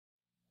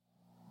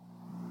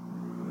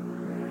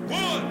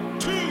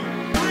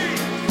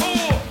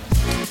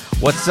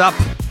What's up,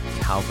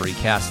 Calvary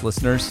Cast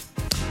listeners?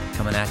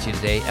 Coming at you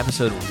today,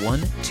 episode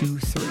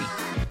 123.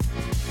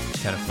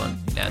 Kind of fun.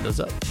 You can add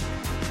those up.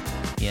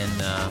 In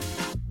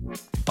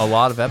a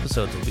lot of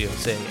episodes, we'll be able to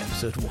say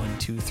episode 1,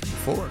 2, 3,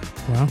 4.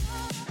 Well,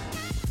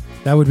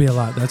 that would be a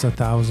lot. That's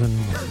 1,001.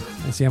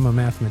 I see I'm a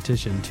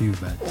mathematician too,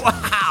 but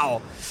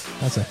wow,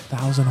 that's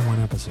 1,001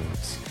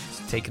 episodes.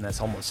 It's taken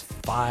us almost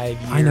 5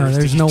 years. I know.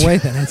 There's no way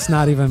that it's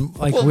not even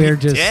like we'll be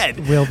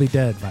dead. We'll be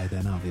dead by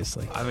then,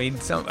 obviously. I mean,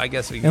 I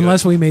guess we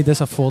unless we made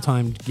this a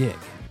full-time gig.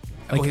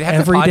 Like we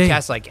have to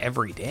podcast like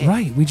every day.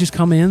 Right. We just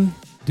come in,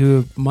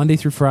 do Monday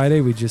through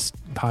Friday. We just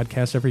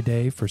podcast every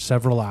day for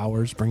several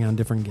hours, bring on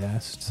different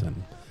guests,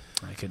 and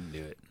I couldn't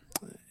do it.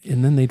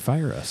 And then they'd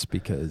fire us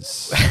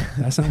because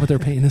that's not what they're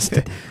paying us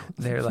to do.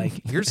 They're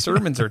like, your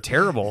sermons are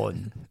terrible,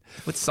 and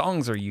what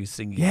songs are you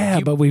singing? Yeah,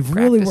 but we've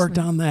really worked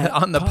on that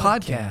on the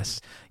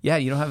podcast. Yeah,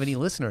 you don't have any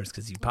listeners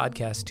because you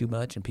podcast too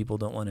much, and people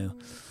don't want to.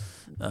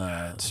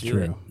 That's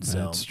true. So,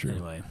 that's true.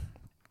 Anyway,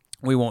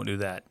 we won't do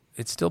that.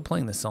 It's still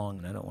playing the song,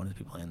 and I don't want it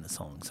to be playing the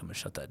song, so I'm going to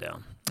shut that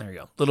down. There you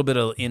go. A little bit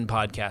of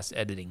in-podcast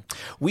editing.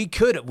 We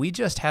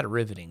just had a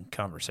riveting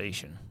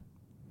conversation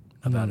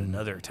about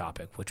another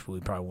topic, which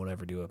we probably won't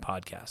ever do a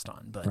podcast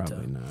on. But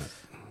probably not.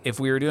 If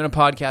we were doing a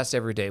podcast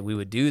every day, we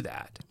would do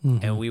that,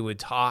 and we would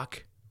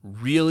talk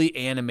really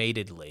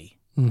animatedly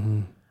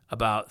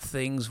about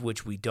things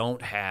which we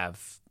don't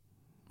have,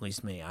 at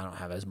least me, I don't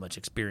have as much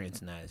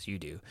experience in that as you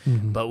do,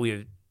 but we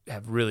would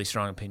have really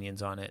strong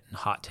opinions on it and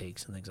hot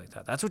takes and things like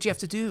that. That's what you have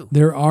to do.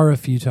 There are a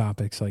few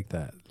topics like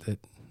that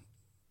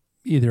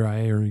either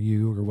I or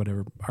you or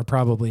whatever are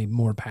probably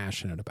more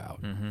passionate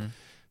about.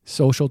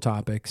 Social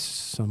topics,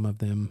 some of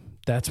them,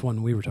 that's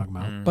one we were talking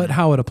about, but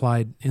how it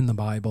applied in the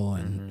Bible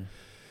and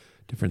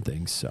different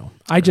things. So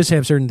I just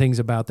have certain things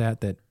about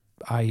that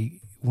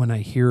when I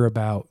hear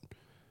about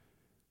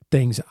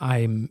things,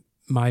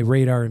 my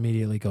radar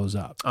immediately goes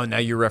up. Oh, now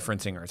you're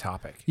referencing our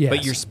topic. Yes.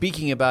 But you're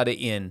speaking about it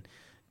in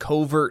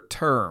covert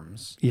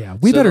terms. Yeah,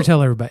 we better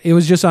tell everybody. It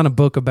was just on a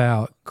book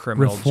about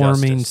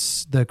reforming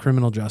the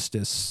criminal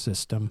justice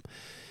system,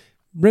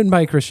 written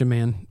by a Christian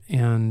man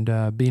and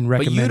being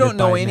recommended. But you don't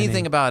know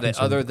anything about it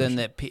other than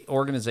that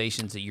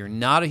organizations that you're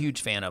not a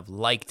huge fan of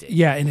liked it.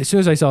 Yeah, and as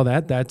soon as I saw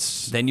that,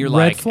 then you're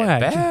red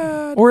flag,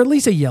 bad. Or at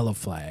least a yellow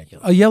flag.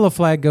 A yellow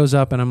flag goes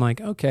up, and I'm like,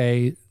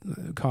 okay,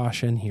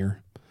 caution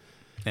here.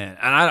 And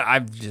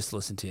I've just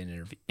listened to an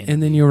interview.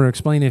 And then you were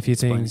explaining a few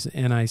things,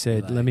 and I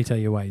said, let me tell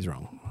you why he's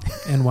wrong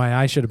and why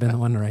I should have been the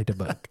one to write the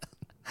book.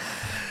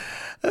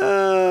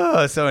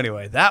 So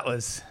anyway, that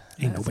was...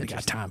 Ain't nobody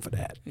got time for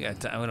that. Yeah,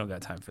 we don't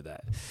got time for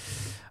that.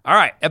 All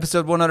right,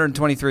 episode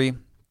 123.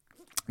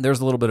 There's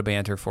a little bit of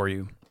banter for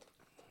you.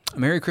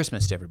 Merry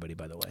Christmas to everybody,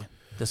 by the way.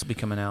 This will be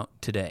coming out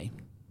today,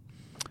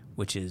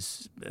 which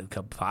is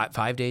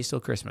 5 days till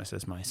Christmas,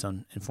 as my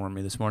son informed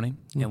me this morning.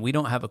 And we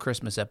don't have a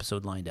Christmas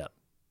episode lined up,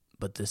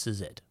 but this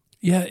is it.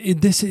 Yeah,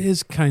 this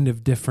is kind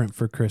of different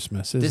for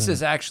Christmas, isn't it? This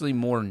is actually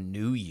more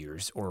New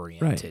Year's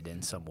oriented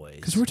in some ways.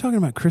 Because we're talking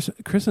about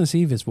Christmas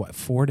Eve is what,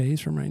 4 days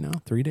from right now?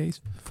 3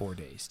 days? 4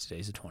 days.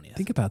 Today's the 20th.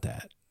 Think about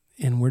that.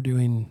 And we're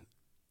doing...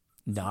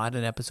 Not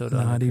an episode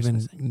on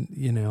Christmas.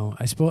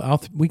 I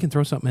suppose we can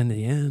throw something in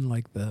the end,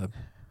 like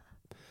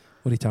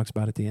what he talks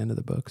about at the end of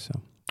the book. So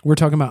we're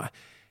talking about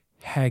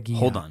Haggai.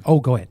 Hold on.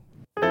 Oh, go ahead.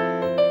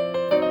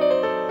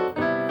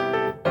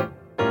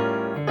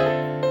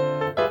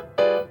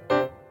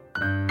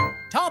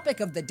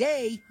 Of the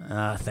day.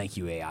 Thank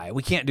you, AI.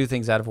 We can't do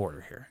things out of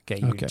order here.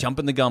 Okay, you're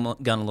jumping the gun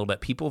a little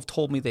bit. People have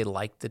told me they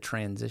like the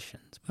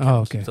transitions. Oh,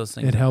 okay. Those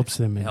things it helps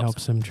them. It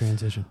helps them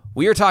transition.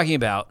 We are talking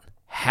about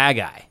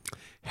Haggai.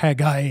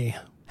 Haggai.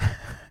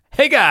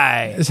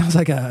 Haggai. It sounds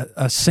like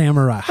a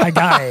samurai.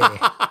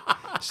 Haggai.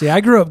 See, I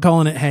grew up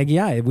calling it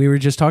Haggai. We were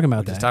just talking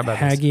about that.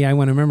 Haggai, I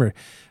want to remember.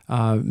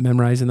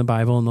 Memorizing the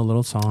Bible and the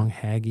little song,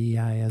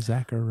 Haggai,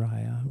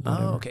 Zechariah.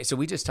 Whatever. Oh, okay. So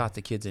we just taught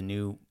the kids a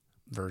new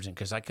version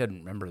because I couldn't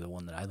remember the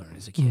one that I learned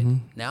as a kid.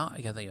 Now I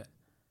got to think of it.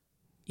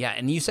 Yeah,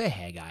 and you say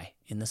Haggai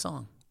in the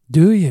song.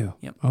 Do you?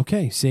 Yep.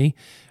 Okay, see,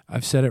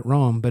 I've said it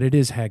wrong, but it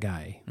is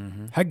Haggai.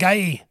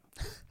 Haggai.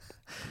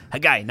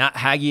 Haggai, not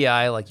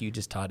Haggai like you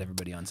just taught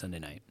everybody on Sunday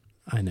night.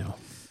 I know.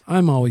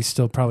 I'm always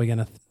still probably going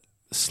to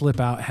slip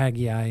out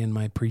Haggai in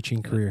my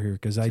preaching career here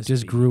because I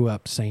just grew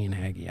up saying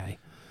Haggai.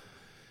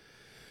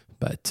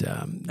 But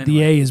anyway.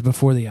 The A is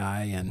before the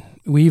I, and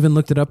we even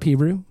looked it up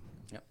Hebrew.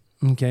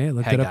 Okay, I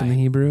looked it up in the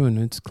Hebrew, and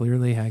it's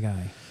clearly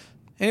Haggai.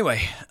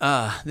 Anyway,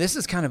 this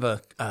is kind of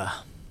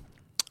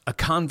a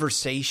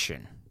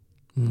conversation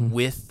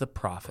with the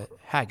prophet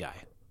Haggai.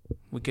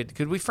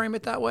 Could we frame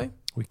it that way?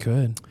 We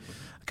could.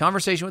 A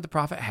conversation with the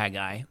prophet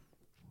Haggai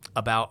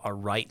about a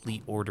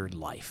rightly ordered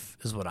life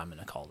is what I'm going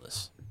to call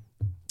this.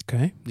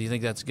 Okay. Do you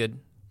think that's a good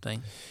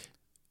thing?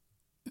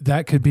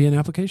 That could be an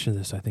application of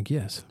this, I think,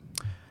 yes.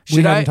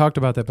 We haven't talked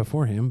about that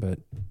beforehand, but...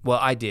 Well,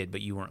 I did,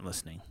 but you weren't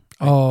listening.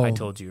 I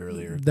told you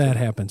earlier. That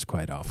happens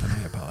quite often.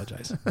 I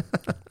apologize.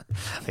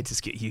 I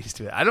just get used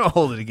to it. I don't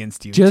hold it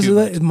against you.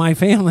 Just my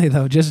family,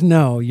 though, just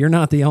know you're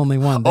not the only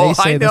one. They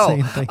say the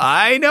same thing.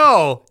 I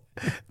know.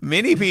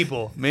 Many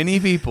people. Many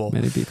people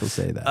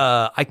say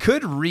that. I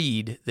could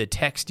read the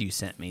text you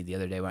sent me the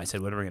other day when I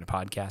said, what are we going to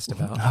podcast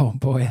about? Oh,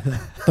 boy.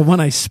 The one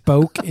I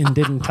spoke and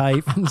didn't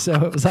type, and so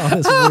it was all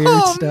this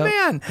weird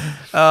stuff.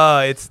 Oh,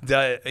 man. It's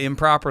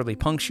improperly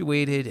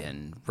punctuated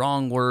and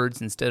wrong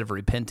words. Instead of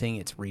repenting,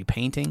 it's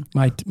repainting.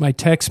 My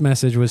text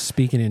message was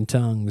speaking in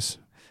tongues.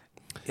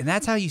 And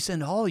that's how you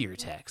send all your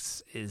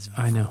texts, is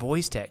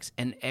voice text.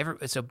 And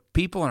so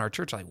people in our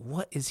church are like,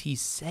 what is he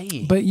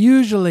saying? But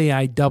usually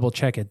I double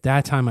check it.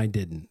 That time I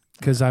didn't,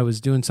 because I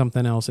was doing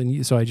something else,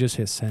 and so I just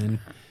hit send.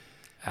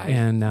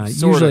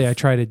 Usually I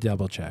try to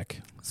double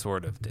check.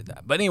 Sort of did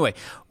that. But anyway,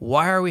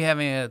 why are we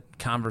having a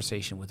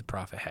conversation with the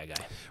prophet Haggai?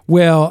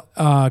 Well,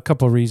 a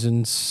couple of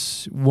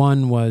reasons.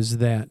 One was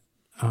that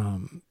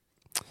on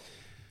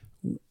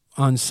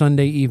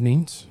Sunday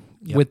evenings,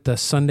 with the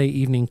Sunday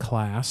evening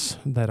class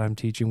that I'm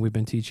teaching, we've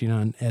been teaching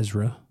on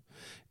Ezra.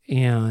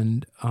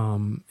 And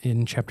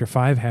in chapter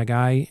 5,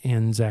 Haggai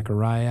and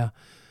Zechariah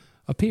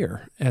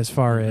appear as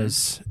far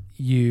as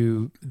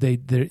you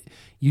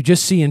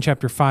just see in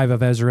chapter 5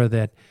 of Ezra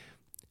that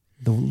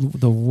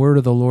the word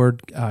of the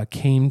Lord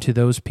came to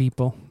those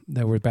people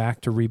that were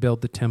back to rebuild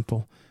the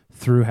temple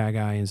through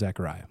Haggai and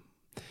Zechariah.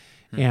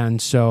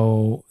 And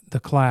so the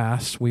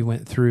class we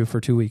went through for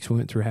 2 weeks, we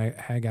went through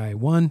Haggai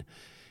 1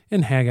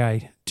 and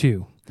Haggai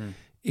 2.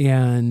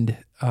 And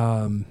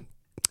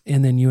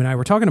then you and I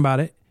were talking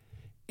about it,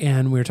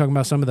 and we were talking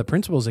about some of the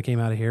principles that came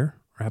out of here,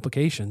 or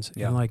applications.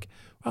 Yeah. And like,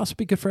 wow, this would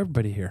be good for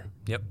everybody here.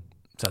 Yep.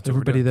 So that's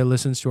everybody that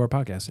listens to our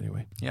podcast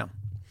anyway. Yeah.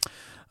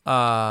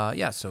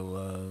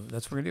 So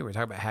that's what we're going to do. We're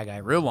talking about Haggai,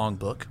 real long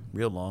book,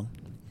 real long.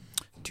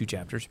 2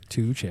 chapters.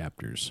 2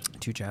 chapters.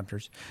 2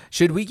 chapters.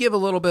 Should we give a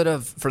little bit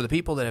of, for the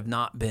people that have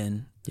not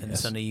been in the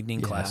Sunday evening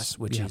class,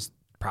 which is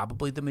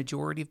probably the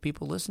majority of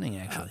people listening,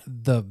 actually.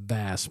 The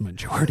vast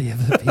majority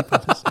of the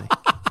people listening.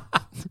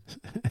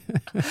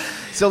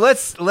 So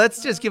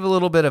let's just give a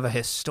little bit of a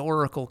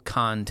historical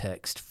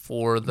context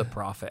for the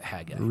prophet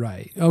Haggai.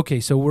 Right. Okay,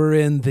 so we're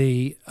in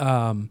the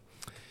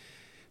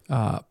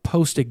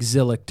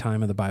post-exilic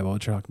time of the Bible,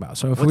 which you're talking about.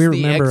 So if we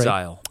remember, the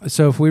exile?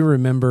 So if we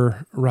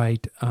remember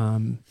right,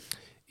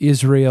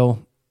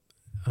 Israel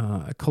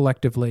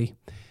collectively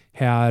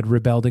had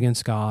rebelled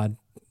against God.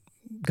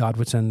 God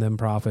would send them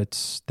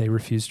prophets. They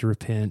refused to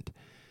repent.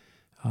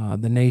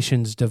 The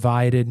nations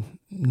divided.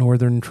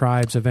 Northern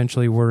tribes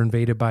eventually were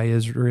invaded by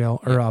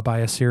Israel or by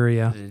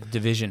Assyria. The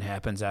division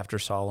happens after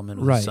Solomon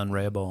with his son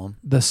Rehoboam.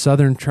 The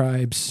southern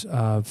tribes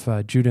of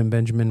Judah and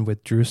Benjamin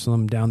with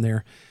Jerusalem down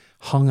there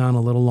hung on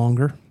a little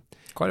longer.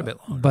 Quite a bit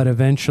longer. But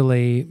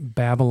eventually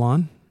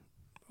Babylon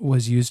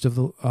was used of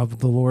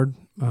the Lord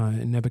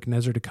and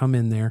Nebuchadnezzar to come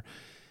in there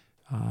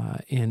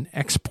and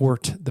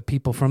export the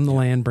people from the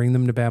land, bring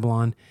them to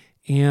Babylon.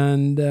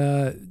 And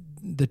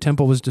the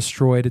temple was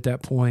destroyed at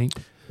that point.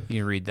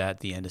 You read that at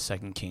the end of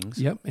 2 Kings.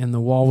 Yep, and the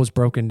wall was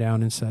broken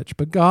down and such.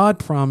 But God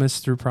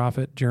promised through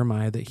prophet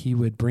Jeremiah that he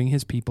would bring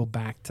his people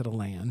back to the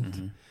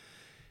land.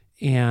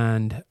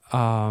 And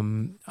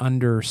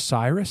under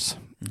Cyrus,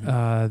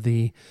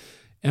 the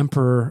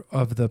emperor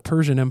of the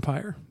Persian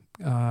Empire,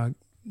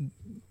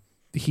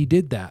 he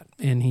did that,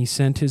 and he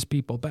sent his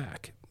people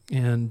back.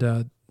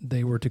 And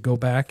they were to go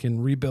back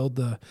and rebuild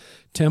the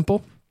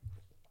temple.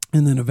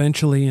 And then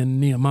eventually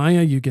in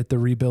Nehemiah, you get the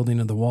rebuilding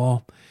of the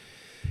wall.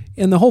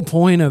 And the whole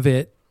point of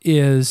it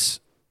is,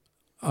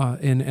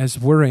 and as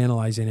we're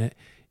analyzing it,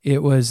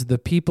 it was the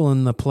people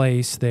in the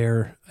place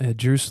there at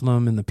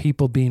Jerusalem and the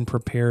people being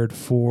prepared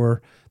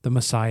for the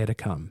Messiah to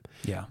come.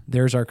 Yeah.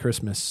 There's our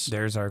Christmas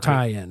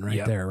tie-in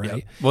right there,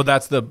 right? Yep.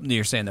 Well,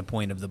 you're saying the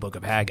point of the book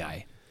of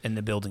Haggai and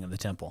the building of the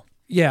temple.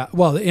 Yeah,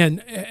 well,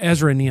 and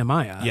Ezra and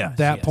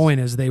Nehemiah, point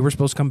is they were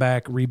supposed to come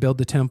back, rebuild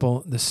the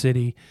temple, the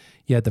city.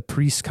 You had the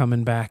priests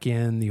coming back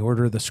in, the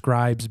order of the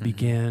scribes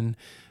begin,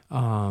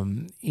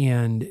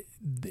 and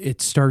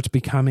it starts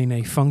becoming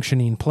a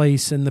functioning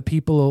place. And the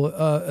people,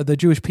 the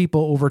Jewish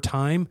people over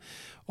time,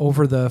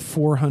 over the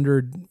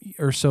 400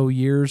 or so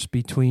years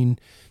between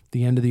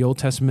the end of the Old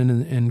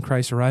Testament and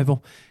Christ's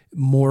arrival,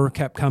 more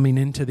kept coming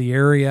into the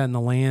area and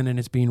the land, and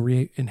it's being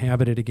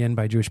re-inhabited again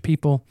by Jewish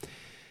people.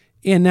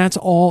 And that's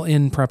all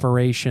in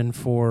preparation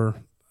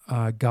for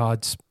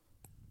God's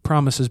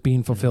promises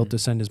being fulfilled to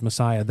send his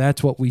Messiah.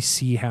 That's what we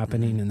see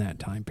happening in that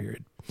time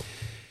period.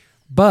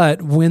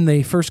 But when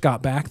they first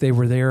got back, they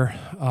were there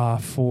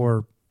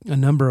for a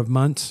number of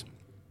months,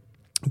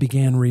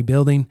 began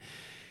rebuilding,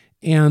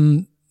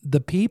 and the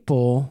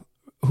people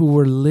who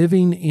were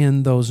living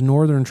in those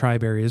northern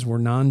tribe areas were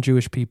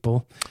non-Jewish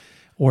people,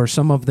 or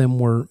some of them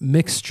were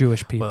mixed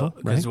Jewish people.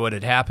 Because what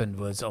had happened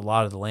was a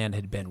lot of the land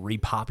had been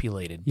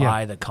repopulated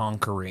by the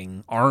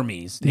conquering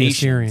armies, the nations.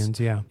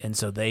 Assyrians, And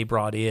so they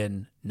brought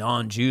in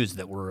non-Jews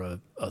that were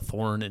a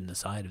thorn in the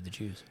side of the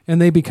Jews. And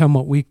they become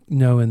what we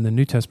know in the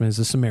New Testament as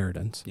the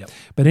Samaritans. Yep.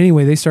 But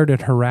anyway, they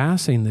started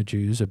harassing the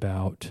Jews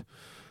about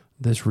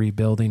this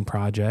rebuilding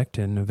project,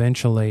 and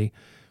eventually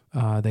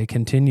they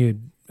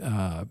continued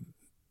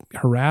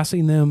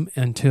harassing them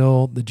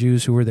until the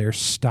Jews who were there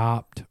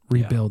stopped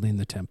rebuilding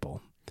the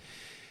temple.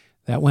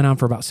 That went on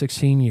for about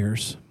 16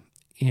 years,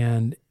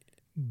 And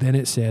then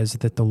it says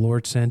that the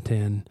Lord sent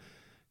in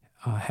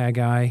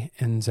Haggai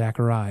and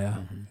Zechariah.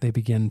 They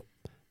begin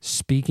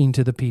speaking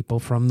to the people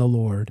from the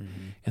Lord,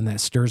 and that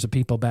stirs the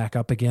people back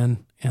up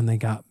again, and they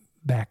got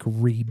back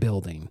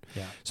rebuilding.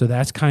 Yeah. So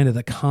that's kind of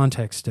the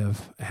context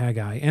of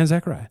Haggai and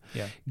Zechariah.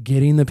 Yeah.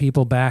 Getting the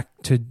people back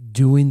to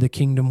doing the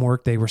kingdom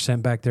work they were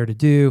sent back there to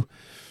do,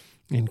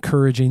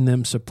 encouraging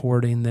them,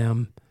 supporting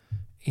them.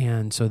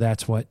 And so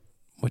that's what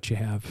you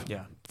have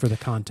for the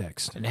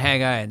context. And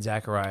Haggai and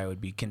Zechariah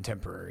would be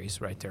contemporaries,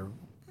 right? They're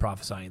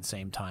prophesying at the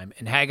same time.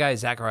 And Haggai,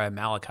 Zechariah, and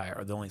Malachi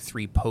are the only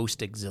three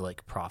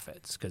post-exilic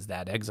prophets, because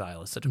that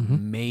exile is such a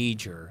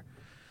major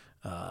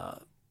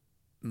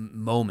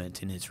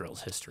moment in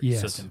Israel's history.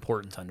 Yes. So it's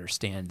important to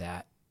understand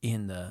that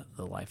in the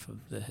life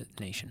of the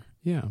nation.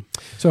 Yeah.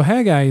 So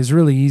Haggai is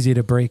really easy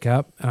to break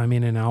up. I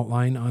mean, an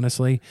outline,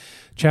 honestly.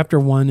 Chapter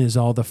 1 is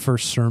all the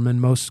first sermon.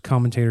 Most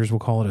commentators will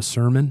call it a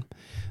sermon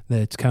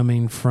that's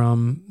coming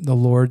from the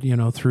Lord,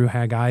 through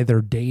Haggai.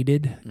 They're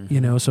dated,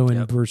 so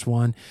in verse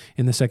 1,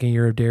 in the second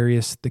year of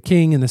Darius the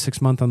king, in the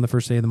 6th month, on the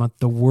first day of the month,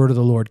 the word of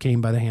the Lord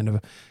came by the hand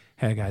of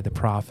Haggai the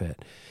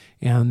prophet.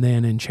 And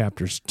then in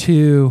chapters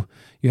 2,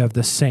 you have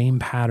the same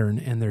pattern,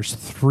 and there's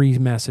 3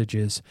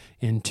 messages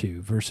in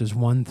 2, verses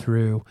 1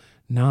 through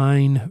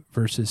 9,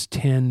 verses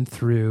 10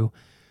 through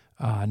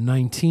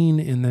 19,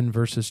 and then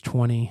verses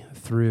 20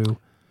 through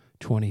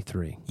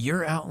 23.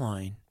 Your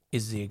outline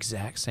is the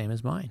exact same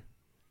as mine.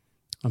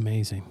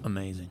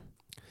 Amazing.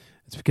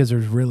 It's because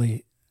there's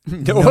really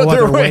no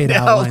other way to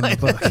outline the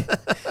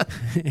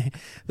book.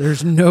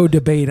 There's no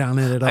debate on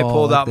it at all. I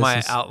pulled out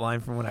my outline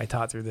from when I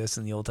taught through this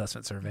in the Old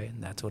Testament survey,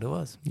 and that's what it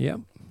was.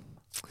 Yep.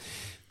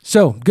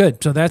 So,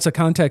 good. So that's a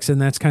context,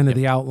 and that's kind of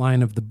the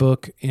outline of the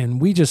book. And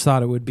we just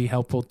thought it would be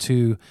helpful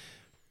to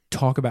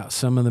talk about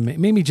some of the,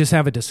 maybe just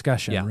have a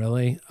discussion,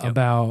 really,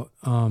 about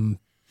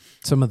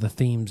some of the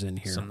themes in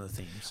here. Some of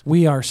the themes.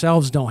 We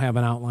ourselves don't have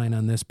an outline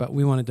on this, but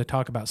we wanted to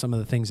talk about some of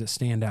the things that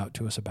stand out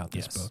to us about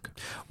this book.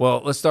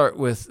 Well, let's start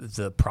with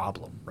the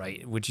problem,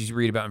 right? Which you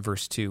read about in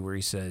verse 2, where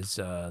he says,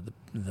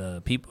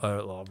 the people,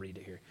 I'll read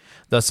it here.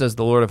 Thus says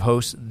the Lord of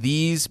hosts,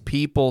 these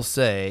people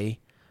say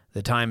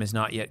the time has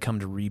not yet come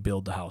to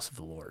rebuild the house of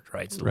the Lord,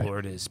 right? So the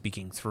Lord is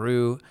speaking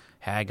through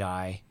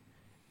Haggai,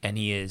 and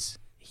he is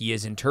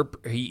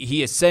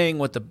saying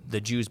what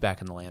the Jews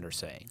back in the land are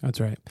saying. That's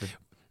right.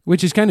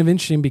 Which is kind of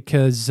interesting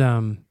because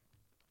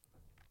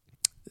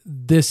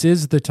this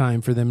is the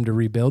time for them to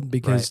rebuild,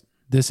 because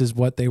this is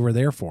what they were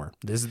there for.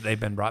 They've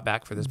been brought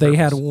back for this They purpose.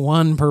 had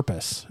one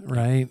purpose,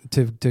 right,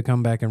 to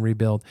come back and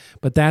rebuild.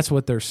 But that's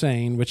what they're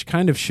saying, which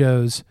kind of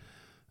shows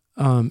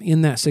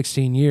in that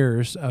 16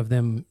 years of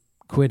them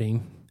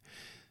quitting,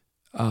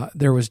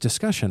 there was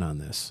discussion on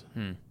this.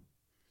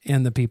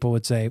 And the people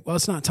would say, well,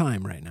 it's not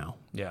time right now.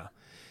 Yeah.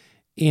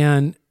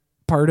 And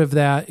part of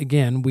that,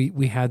 again,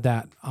 we had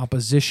that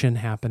opposition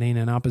happening,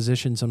 and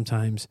opposition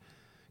sometimes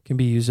can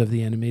be used of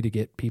the enemy to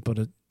get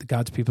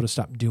God's people to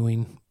stop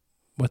doing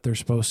what they're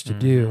supposed to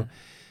do.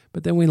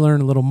 But then we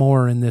learn a little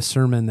more in this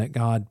sermon that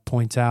God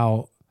points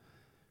out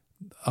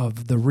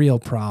of the real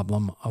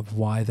problem of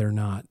why they're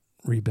not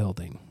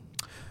rebuilding.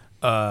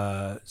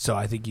 So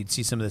I think you'd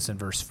see some of this in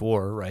verse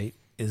 4, right?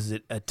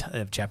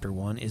 Of chapter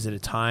 1, is it a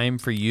time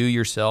for you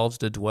yourselves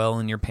to dwell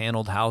in your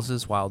paneled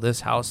houses while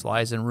this house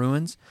lies in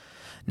ruins?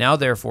 Now,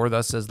 therefore,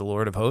 thus says the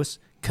Lord of hosts,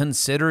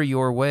 consider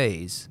your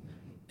ways.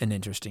 An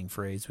interesting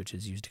phrase, which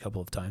is used a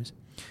couple of times.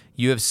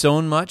 You have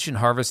sown much and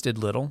harvested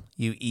little.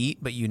 You eat,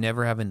 but you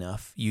never have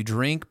enough. You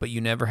drink, but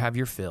you never have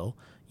your fill.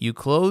 You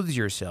clothe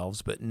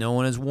yourselves, but no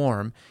one is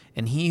warm.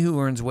 And he who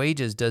earns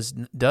wages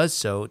does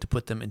so to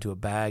put them into a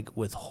bag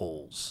with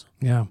holes.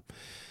 Yeah.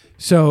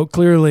 So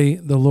clearly,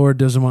 the Lord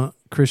doesn't want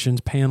Christians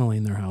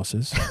paneling their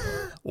houses.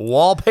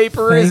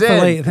 Wallpaper is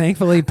in.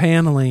 Thankfully,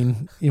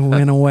 paneling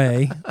went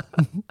away.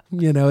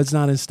 It's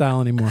not in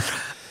style anymore.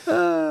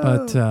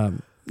 But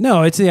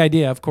no, it's the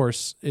idea. Of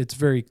course, it's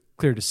very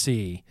clear to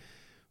see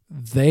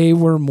they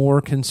were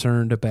more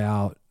concerned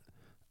about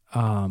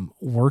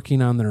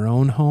working on their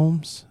own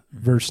homes.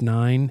 Verse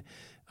 9,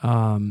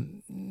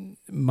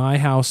 my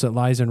house that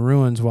lies in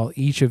ruins, while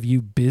each of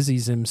you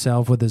busies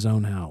himself with his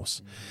own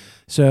house.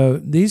 So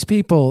these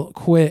people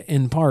quit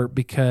in part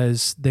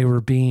because they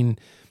were being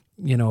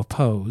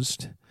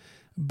opposed.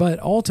 But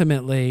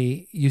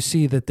ultimately, you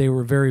see that they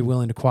were very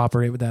willing to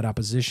cooperate with that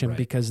opposition,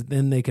 because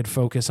then they could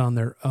focus on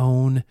their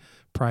own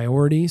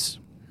priorities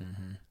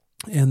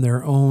and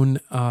their own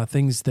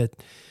things that,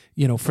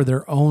 for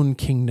their own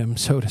kingdom,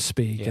 so to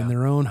speak, and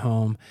their own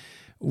home,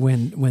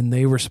 when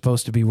they were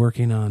supposed to be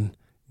working on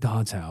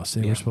God's house.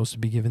 They were supposed to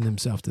be giving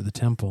themselves to the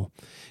temple.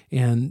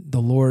 And the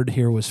Lord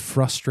here was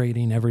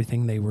frustrating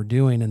everything they were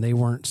doing, and they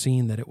weren't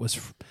seeing that it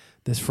was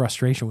this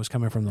frustration was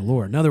coming from the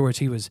Lord. In other words,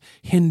 he was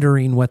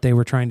hindering what they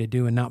were trying to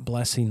do and not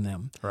blessing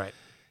them. Right.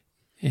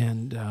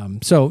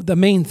 And so the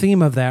main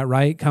theme of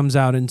that, comes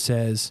out and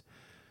says,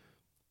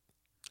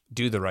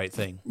 do the right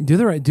thing.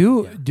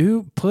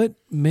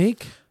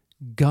 Make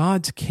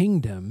God's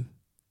kingdom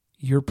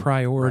your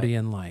priority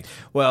in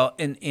life. Well,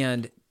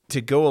 and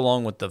to go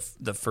along with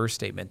the first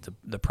statement,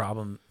 the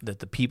problem that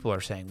the people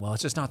are saying, well,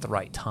 it's just not the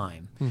right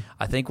time.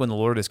 I think when the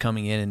Lord is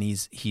coming in and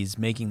he's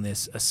making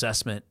this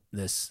assessment,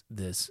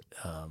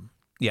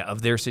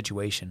 of their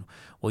situation.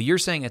 Well, you're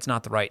saying it's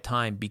not the right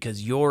time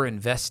because you're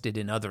invested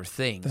in other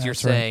things. That's you're right.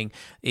 saying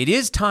it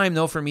is time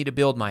though for me to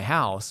build my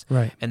house.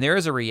 Right. And there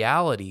is a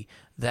reality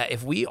that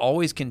if we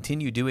always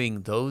continue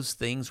doing those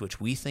things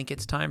which we think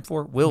it's time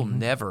for, we'll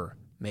never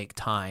make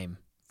time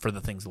for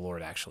the things the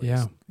Lord actually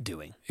is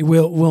doing.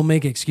 We'll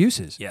make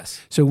excuses.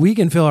 Yes. So we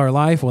can fill our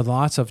life with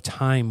lots of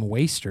time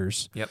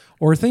wasters,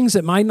 or things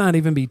that might not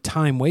even be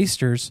time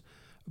wasters,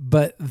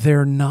 but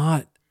they're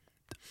not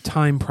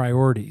time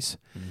priorities.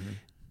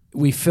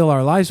 We fill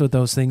our lives with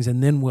those things,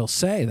 and then we'll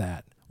say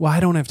that, well,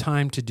 I don't have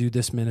time to do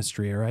this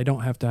ministry, or I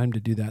don't have time to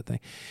do that thing.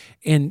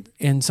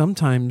 And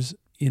sometimes,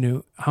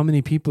 how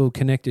many people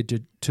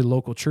connected to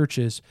local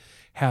churches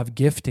have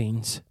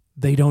giftings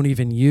they don't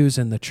even use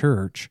in the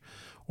church,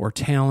 or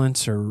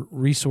talents or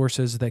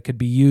resources that could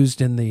be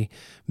used in the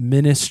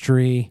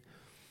ministry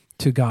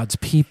to God's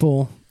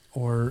people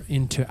or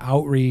into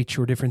outreach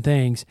or different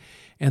things.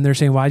 And they're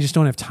saying, well, I just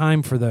don't have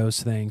time for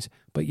those things,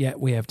 but yet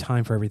we have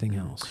time for everything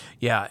else.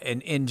 Yeah,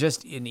 and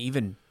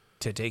even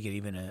to take it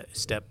even a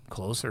step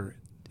closer,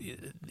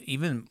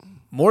 even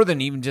more than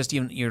even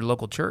your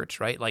local church,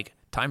 right? Like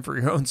time for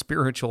your own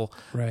spiritual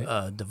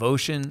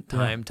devotion,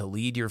 time to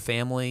lead your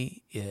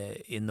family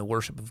in the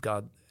worship of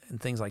God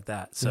and things like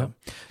that. So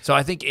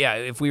I think,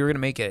 if we were going to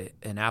make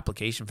an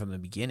application from the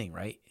beginning,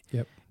 right?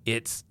 Yep.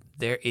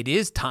 It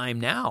is time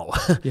now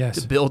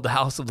to build the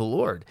house of the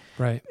Lord.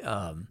 Right.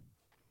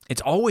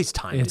 It's always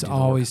time. It's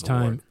always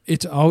time.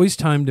 It's always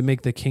time to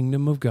make the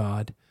kingdom of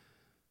God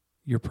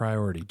your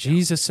priority.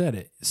 Jesus said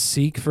it.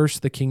 Seek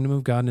first the kingdom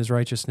of God and his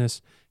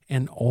righteousness,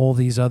 and all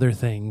these other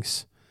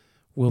things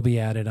will be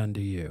added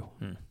unto you.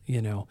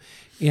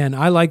 And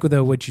I like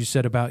what you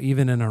said about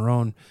even in our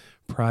own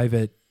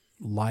private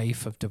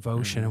life of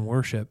devotion and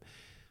worship.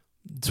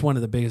 It's one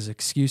of the biggest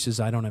excuses.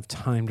 I don't have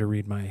time to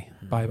read my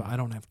Bible. I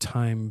don't have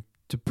time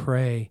to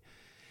pray.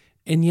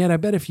 And yet I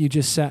bet if you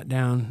just sat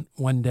down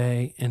one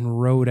day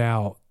and wrote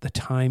out the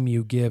time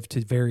you give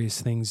to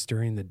various things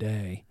during the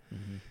day,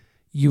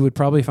 you would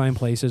probably find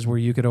places where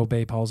you could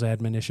obey Paul's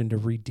admonition to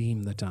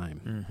redeem the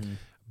time,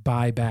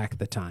 buy back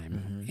the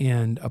time,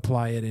 and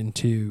apply it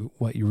into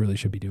what you really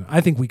should be doing. I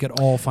think we could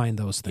all find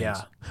those things.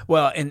 Yeah.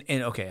 Well, and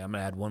okay, I'm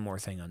going to add one more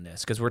thing on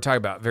this, because we're talking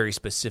about very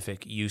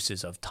specific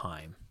uses of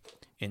time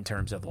in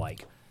terms of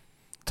like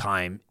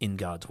time in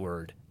God's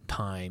word,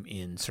 time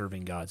in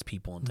serving God's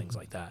people and things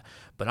like that.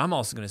 But I'm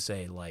also going to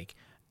say like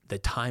the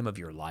time of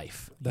your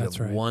life. That's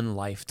you have right. one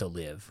life to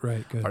live.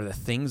 Right, good. Are the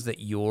things that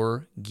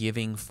you're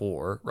giving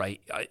for, right?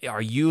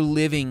 Are you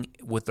living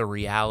with the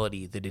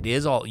reality that it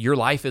is all, your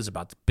life is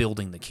about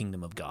building the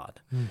kingdom of God,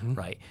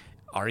 right?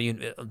 Are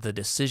you, the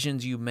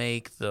decisions you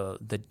make,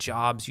 the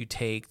jobs you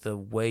take, the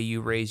way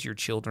you raise your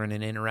children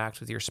and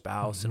interact with your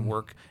spouse and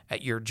work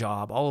at your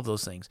job, all of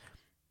those things,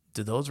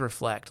 do those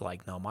reflect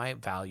like, no, my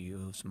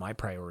values, my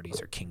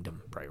priorities are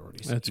kingdom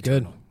priorities? That's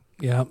eternal.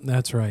 good. Yeah,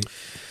 that's right.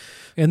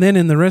 And then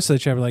in the rest of the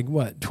chapter,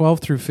 like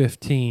 12 through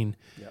 15,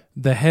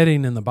 the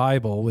heading in the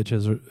Bible, which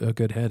is a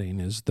good heading,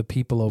 is the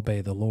people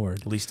obey the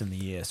Lord. At least in the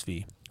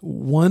ESV.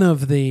 One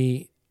of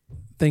the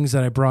things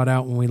that I brought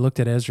out when we looked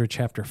at Ezra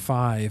chapter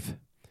 5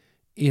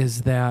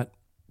 is that,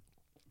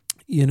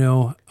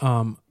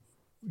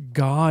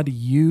 God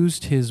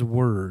used his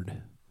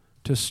word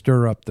to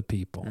stir up the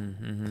people.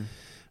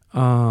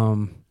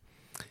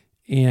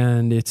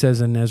 And it says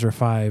in Ezra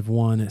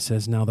 5:1, it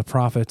says, now the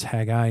prophets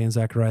Haggai and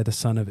Zechariah the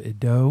son of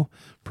Iddo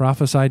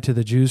prophesied to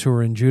the Jews who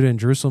were in Judah and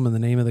Jerusalem in the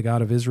name of the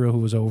God of Israel who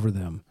was over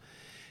them.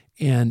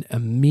 And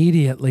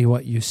immediately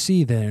what you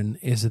see then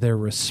is their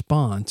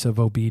response of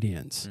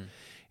obedience.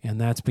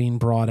 And that's being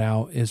brought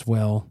out as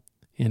well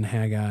in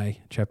Haggai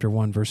chapter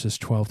 1, verses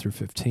 12 through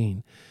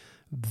 15.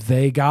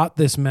 They got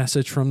this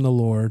message from the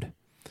Lord.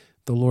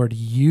 The Lord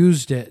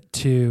used it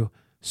to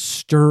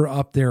stir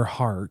up their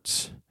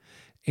hearts,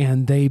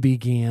 and they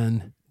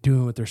began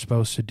doing what they're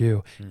supposed to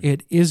do.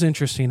 It is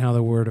interesting how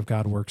the Word of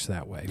God works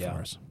that way for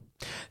us.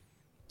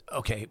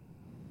 Okay,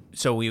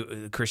 so we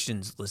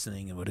Christians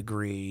listening would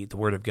agree the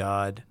Word of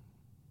God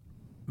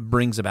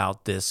brings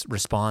about this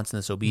response and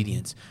this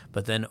obedience,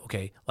 but then,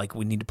 okay, like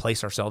we need to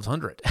place ourselves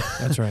under it.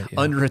 That's right. Yeah.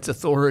 Under its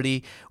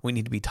authority. We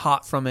need to be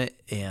taught from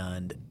it,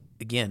 and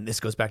again, this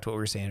goes back to what we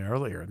were saying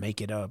earlier,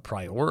 make it a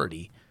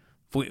priority.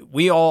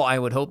 We all, I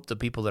would hope the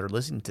people that are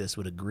listening to this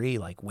would agree,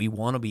 like we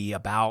want to be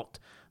about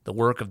the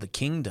work of the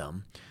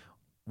kingdom.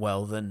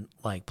 Well, then,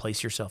 like,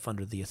 place yourself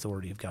under the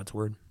authority of God's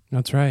word.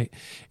 That's right.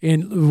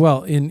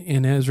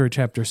 In Ezra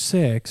chapter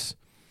 6,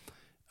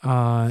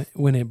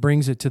 when it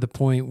brings it to the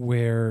point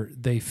where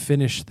they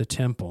finish the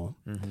temple,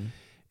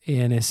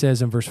 and it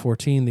says in verse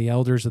 14, the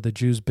elders of the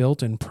Jews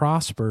built and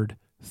prospered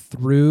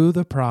through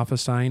the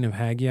prophesying of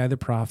Haggai the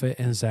prophet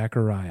and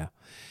Zechariah.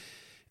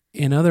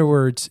 In other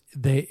words,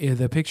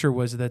 the picture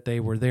was that they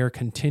were there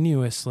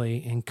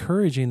continuously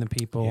encouraging the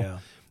people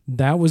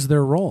that was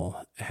their role.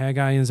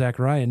 Haggai and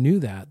Zechariah knew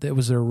that. That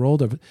was their role.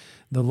 The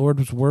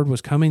Lord's word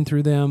was coming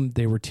through them.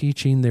 They were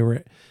teaching. They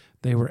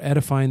were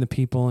edifying the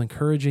people,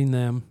 encouraging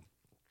them,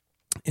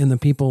 and the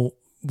people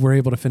were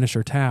able to finish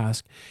their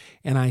task.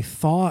 And I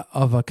thought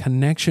of a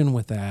connection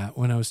with that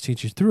when I was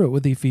teaching through it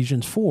with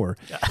Ephesians 4.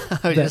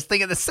 I was just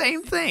thinking the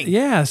same thing.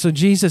 Yeah, so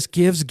Jesus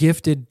gives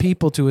gifted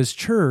people to his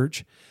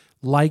church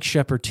like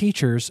shepherd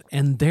teachers,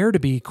 and they're to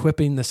be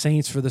equipping the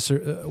saints for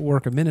the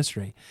work of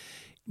ministry.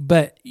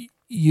 But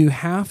you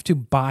have to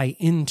buy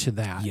into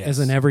that as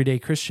an everyday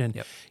Christian.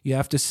 Yep. You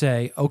have to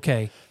say,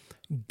 okay,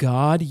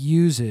 God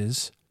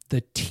uses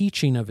the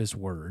teaching of his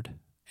word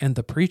and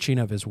the preaching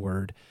of his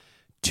word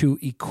to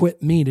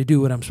equip me to do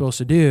what I'm supposed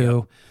to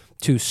do,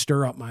 to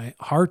stir up my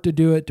heart to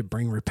do it, to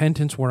bring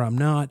repentance where I'm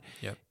not,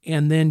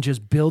 and then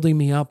just building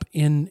me up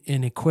and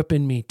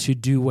equipping me to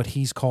do what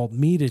he's called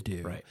me to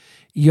do. Right.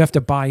 You have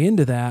to buy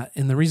into that,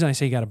 and the reason I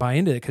say you got to buy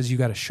into it because you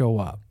got to show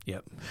up.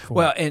 Yep.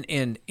 Well, and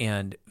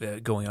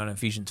going on in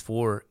Ephesians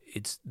 4,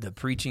 it's the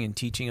preaching and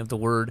teaching of the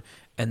word,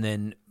 and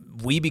then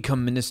we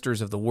become ministers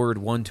of the word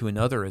one to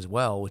another as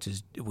well, which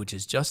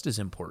is just as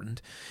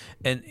important.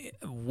 And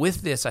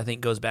with this, I think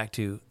goes back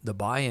to the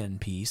buy-in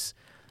piece.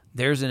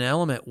 There's an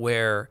element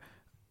where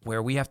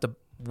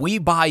we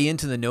buy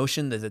into the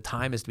notion that the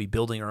time is to be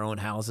building our own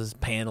houses,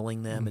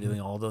 paneling them, and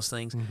doing all those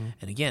things.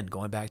 And again,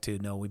 going back to,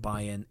 no, we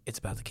buy in, it's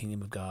about the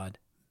kingdom of God,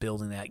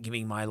 building that,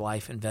 giving my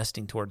life,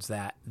 investing towards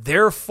that.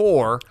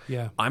 Therefore,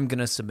 I'm going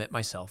to submit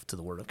myself to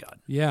the Word of God.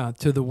 Yeah,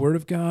 to the Word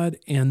of God,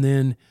 and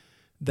then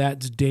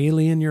that's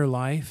daily in your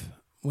life.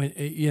 When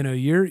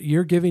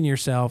you're giving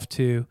yourself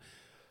to,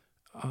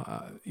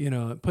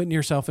 putting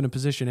yourself in a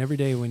position every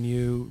day when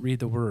you read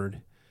the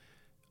Word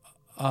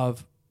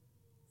of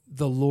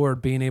the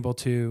Lord being able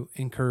to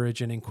encourage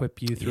and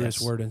equip you through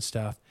his word and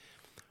stuff.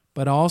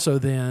 But also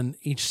then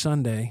each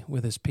Sunday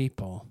with his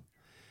people,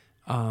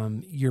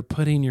 you're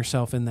putting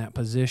yourself in that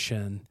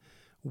position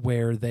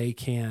where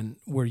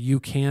you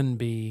can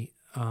be,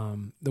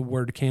 the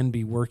word can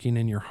be working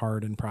in your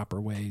heart in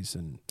proper ways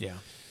and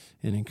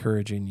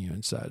encouraging you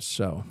and such.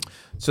 So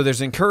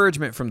there's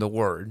encouragement from the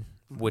word,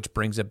 which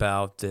brings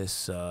about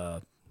this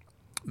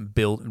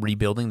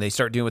rebuilding. They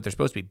start doing what they're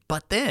supposed to be.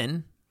 But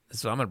then, this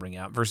is what I'm going to bring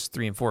out, verses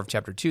 3 and 4 of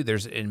chapter 2,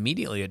 there's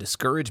immediately a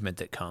discouragement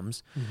that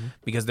comes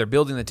because they're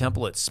building the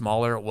temple. It's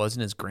smaller. It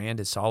wasn't as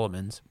grand as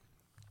Solomon's.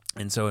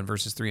 And so in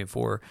verses 3 and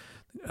 4,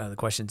 the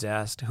question's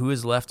asked, who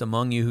is left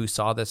among you who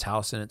saw this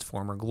house in its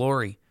former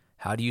glory?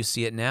 How do you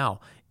see it now?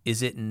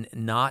 Is it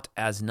not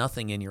as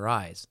nothing in your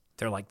eyes?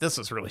 They're like, this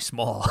is really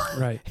small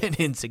and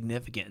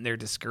insignificant, and they're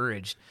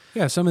discouraged.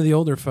 Yeah, some of the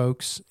older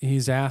folks,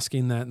 he's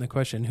asking that in the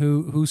question,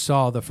 who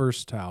saw the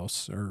first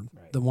house or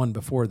the one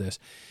before this?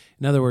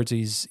 In other words,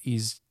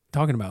 he's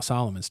talking about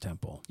Solomon's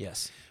temple.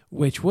 Yes.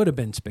 Which would have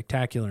been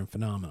spectacular and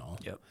phenomenal.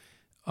 Yep.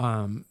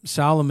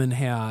 Solomon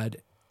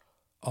had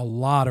a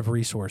lot of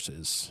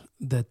resources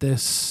that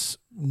this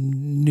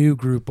new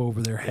group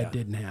over their head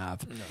didn't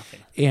have. Nothing.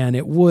 And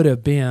it would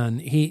have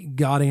been,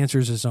 God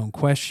answers his own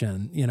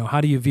question. How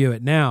do you view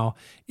it now?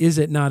 Is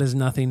it not as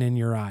nothing in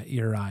your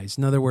eyes?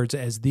 In other words,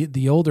 as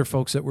the older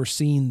folks that were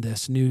seeing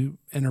this new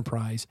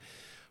enterprise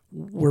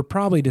were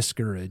probably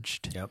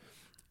discouraged. Yep.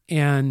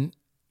 And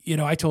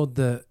I told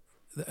the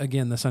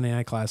Sunday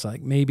night class,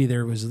 like maybe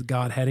there was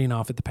God heading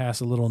off at the pass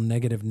a little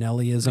negative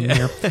Nellyism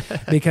here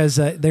because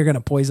they're going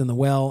to poison the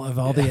well of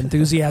all the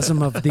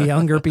enthusiasm of the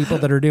younger people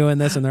that are doing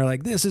this. And they're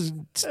like, this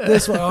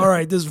all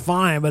right, this is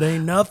fine, but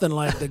ain't nothing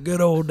like the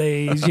good old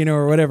days,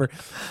 or whatever.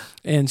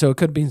 And so it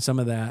could have been some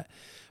of that.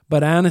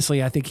 But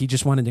honestly, I think he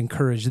just wanted to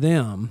encourage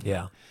them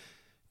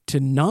to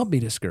not be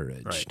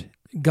discouraged. Right.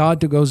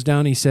 God goes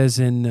down, he says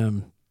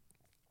in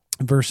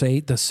verse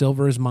 8, the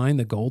silver is mine,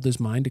 the gold is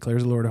mine,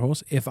 declares the Lord of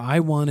hosts. If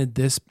I wanted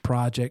this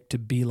project to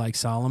be like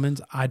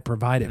Solomon's, I'd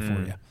provide it for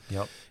you.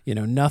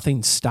 Yep.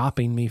 Nothing's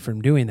stopping me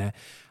from doing that.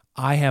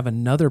 I have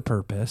another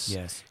purpose.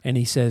 Yes. And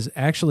he says,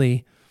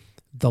 actually,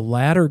 the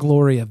latter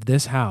glory of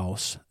this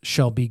house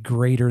shall be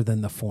greater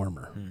than the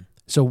former.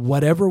 So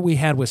whatever we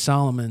had with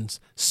Solomon's,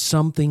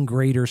 something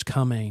greater's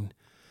coming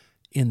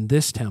in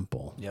this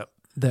temple. Yep.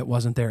 That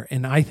wasn't there.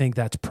 And I think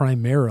that's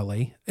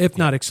primarily, if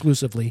not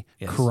exclusively,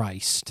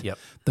 Christ. Yep.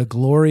 The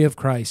glory of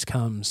Christ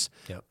comes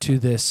to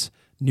this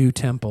new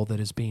temple that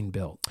is being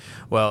built.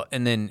 Well,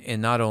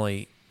 and not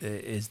only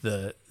is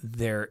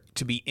there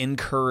to be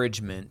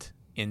encouragement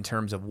in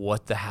terms of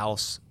what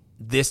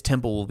this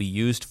temple will be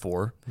used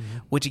for,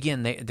 which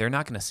again, they're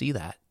not going to see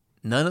that.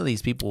 None of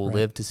these people will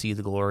live to see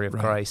the glory of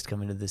Christ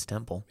come into this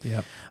temple.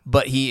 Yep.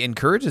 But he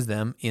encourages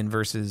them in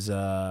verses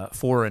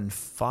 4 and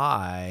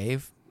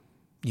 5.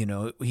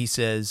 He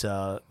says,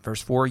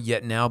 verse 4,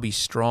 yet now be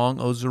strong,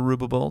 O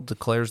Zerubbabel,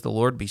 declares the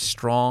Lord. Be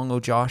strong, O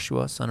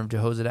Joshua, son of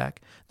Jehozadak,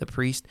 the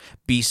priest.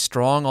 Be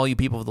strong, all you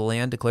people of the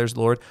land, declares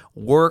the Lord.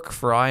 Work,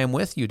 for I am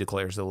with you,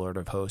 declares the Lord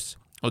of hosts.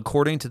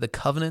 According to the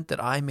covenant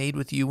that I made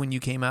with you when you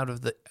came out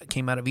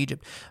of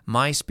Egypt,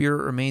 my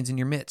spirit remains in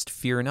your midst.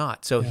 Fear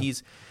not. So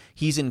he's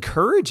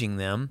encouraging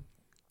them.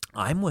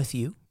 I'm with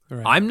you.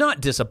 Right. I'm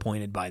not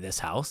disappointed by this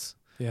house.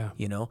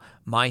 Yeah.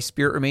 My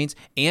spirit remains.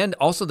 And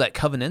also that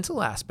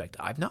covenantal aspect.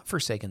 I've not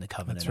forsaken the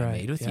covenant I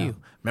made with you.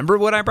 Remember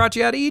when I brought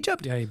you out of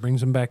Egypt? Yeah, he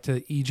brings them back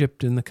to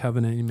Egypt and the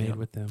covenant he made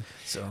with them.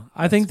 So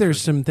I think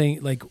there's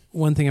something, like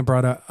one thing I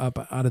brought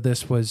up out of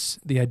this was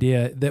the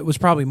idea that was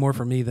probably more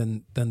for me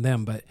than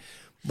them, but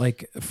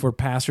like for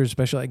pastors,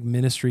 especially like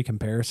ministry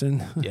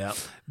comparison. Yeah.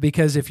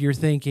 Because if you're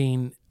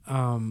thinking,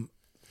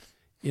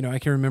 I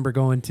can remember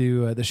going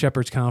to the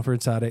Shepherd's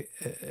Conference out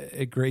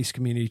at Grace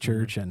Community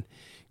Church, and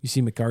you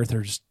see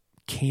MacArthur's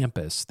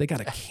campus. They got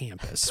a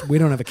campus. We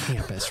don't have a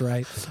campus,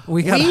 right?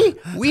 We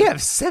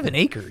have 7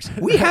 acres.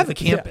 We have a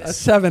campus. Yeah,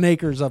 7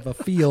 acres of a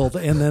field,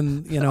 and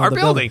then our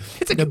building.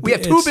 We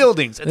have 2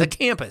 buildings at the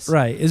campus.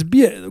 Right, it's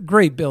a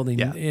great building.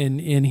 Yeah.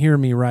 And hear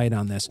me right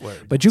on this.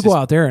 But you go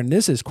out there, and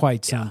this is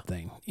quite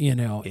something.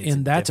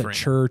 And that's different. A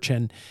church,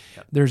 and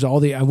there's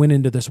all I went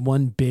into this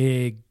one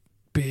big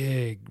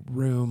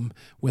room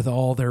with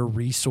all their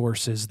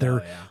resources,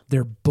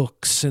 their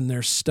books and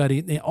their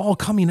study, they all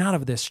coming out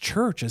of this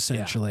church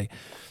essentially.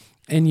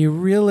 Yeah. And you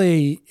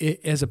really,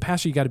 as a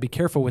pastor, you got to be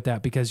careful with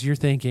that, because you're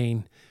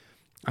thinking,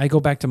 I go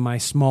back to my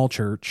small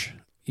church,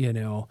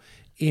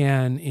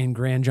 and in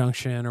Grand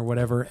Junction or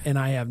whatever, and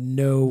I have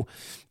no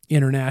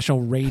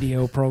international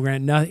radio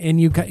program.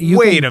 And you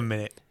wait a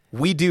minute.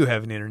 We do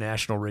have an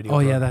international radio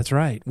program. Yeah, that's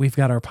right. We've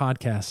got our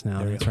podcast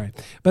now. That's right.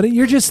 But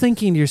you're just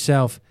thinking to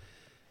yourself,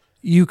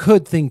 you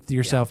could think to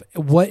yourself,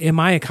 what am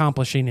I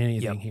accomplishing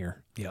anything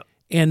here? Yep.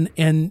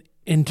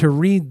 And to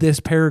read this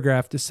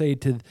paragraph to say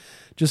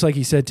just like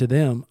he said to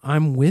them,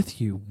 I'm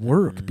with you,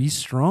 work, be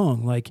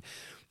strong.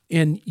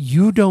 And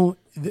you don't,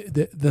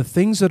 the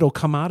things that'll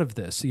come out of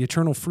this, the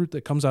eternal fruit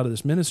that comes out of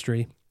this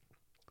ministry,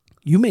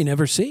 you may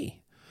never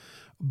see,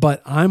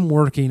 but I'm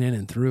working in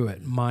and through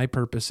it. My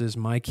purposes,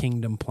 my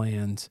kingdom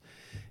plans.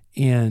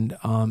 And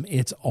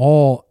it's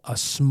all a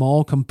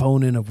small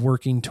component of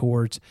working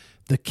towards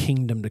the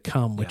kingdom to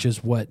come, which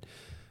is what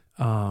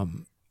the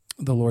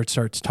Lord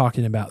starts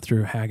talking about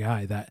through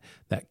Haggai,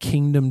 that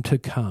kingdom to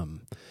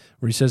come,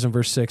 where he says in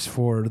verse 6,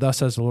 "For thus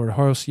says the Lord of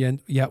hosts,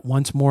 yet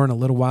once more in a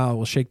little while I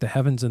will shake the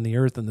heavens and the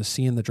earth and the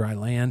sea and the dry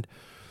land,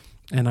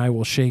 and I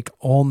will shake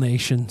all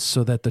nations,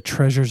 so that the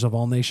treasures of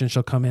all nations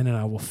shall come in, and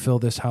I will fill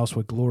this house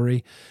with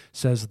glory,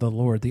 says the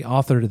Lord." The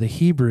author to the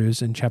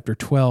Hebrews in chapter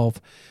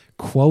 12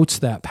 quotes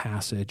that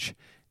passage,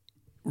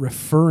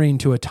 referring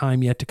to a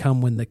time yet to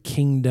come when the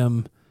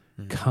kingdom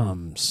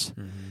comes.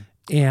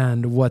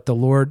 And what the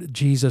Lord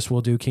Jesus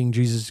will do, King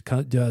Jesus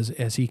does,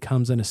 as he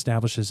comes and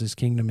establishes his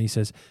kingdom, he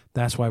says,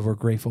 that's why we're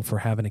grateful for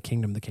having a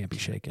kingdom that can't be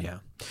shaken. Yeah.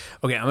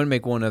 Okay, I'm going to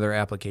make one other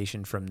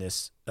application from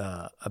this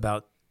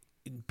about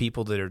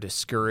people that are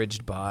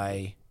discouraged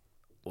by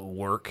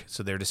work.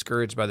 So they're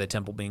discouraged by the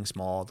temple being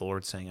small. The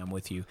Lord's saying, I'm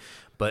with you.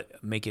 But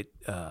make it,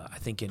 I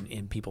think,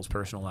 in people's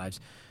personal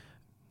lives,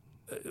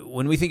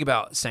 when we think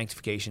about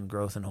sanctification,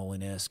 growth in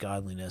holiness,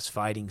 godliness,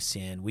 fighting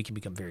sin, we can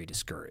become very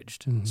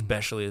discouraged,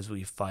 especially as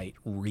we fight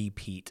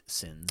repeat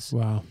sins.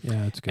 Wow.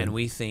 Yeah, that's good. And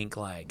we think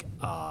like,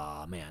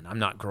 man, I'm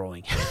not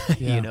growing.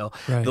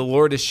 Right. The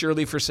Lord has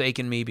surely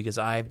forsaken me because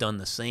I've done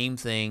the same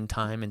thing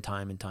time and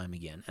time and time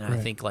again. And I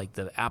think like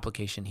the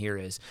application here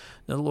is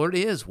the Lord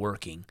is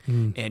working,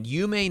 and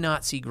you may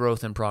not see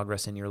growth and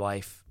progress in your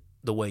life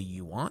the way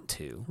you want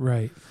to.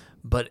 Right.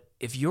 But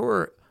if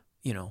you're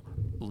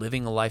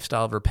living a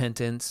lifestyle of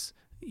repentance,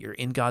 you're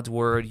in God's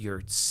word,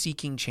 you're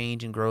seeking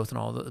change and growth and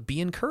all that,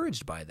 be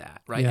encouraged by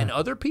that, right? Yeah. And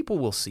other people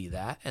will see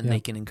that, and they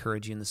can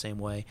encourage you in the same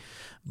way.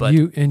 But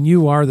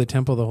you are the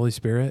temple of the Holy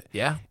Spirit.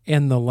 Yeah.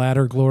 And the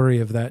latter glory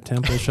of that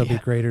temple shall be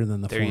greater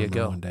than the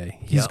former one day.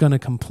 He's going to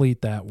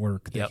complete that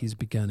work that he's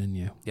begun in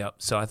you. Yep.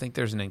 So I think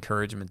there's an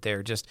encouragement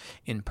there, just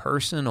in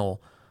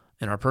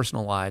our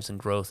personal lives and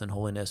growth and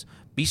holiness.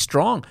 Be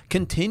strong.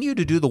 Continue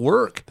to do the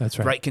work. That's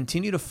right.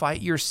 Continue to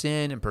fight your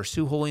sin and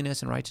pursue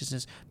holiness and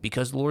righteousness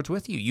because the Lord's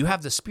with you. You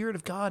have the Spirit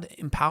of God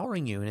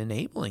empowering you and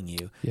enabling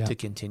you to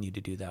continue to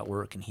do that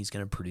work, and he's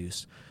going to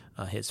produce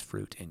his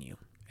fruit in you.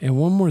 And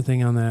one more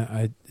thing on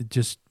that, it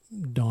just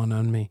dawned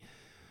on me.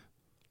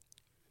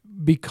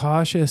 Be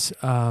cautious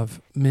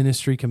of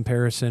ministry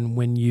comparison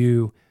when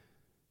you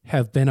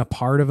have been a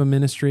part of a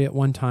ministry at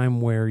one time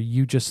where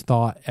you just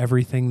thought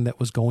everything that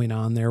was going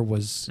on there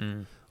was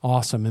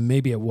awesome, and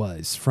maybe it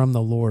was from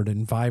the Lord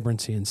and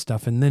vibrancy and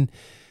stuff, and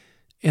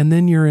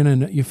then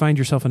you find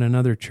yourself in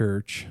another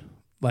church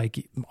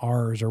like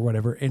ours or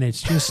whatever, and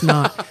it's just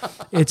not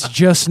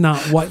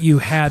what you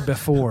had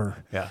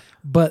before. Yeah.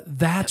 But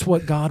that's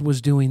what God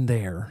was doing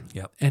there.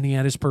 Yep. And he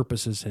had his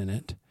purposes in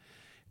it.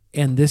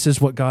 And this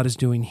is what God is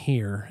doing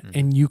here,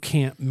 and you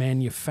can't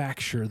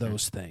manufacture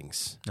those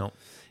things. No.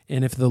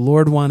 And if the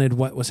Lord wanted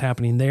what was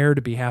happening there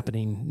to be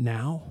happening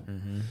now,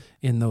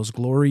 in those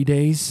glory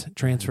days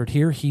transferred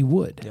here, he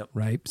would,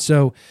 right?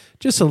 So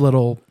just a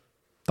little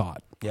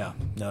thought. Yeah,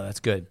 no, that's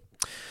good.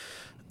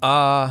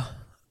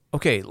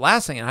 Okay,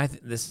 last thing, and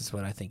this is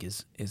what I think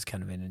is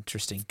kind of an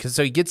interesting, because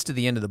so he gets to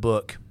the end of the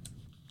book,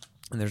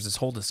 and there's this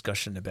whole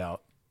discussion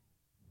about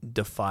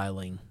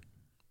defiling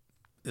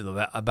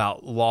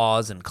about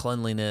laws and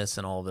cleanliness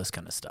and all this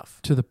kind of stuff.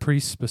 To the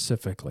priest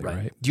specifically,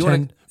 right? Do you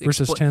want to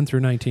verses 10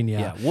 through 19?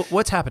 Yeah.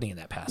 What's happening in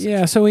that passage?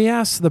 Yeah. So he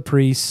asks the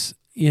priests,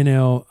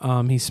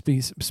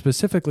 he's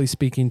specifically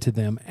speaking to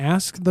them.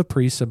 Ask the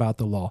priests about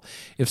the law.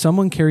 If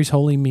someone carries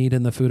holy meat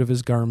in the food of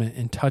his garment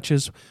and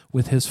touches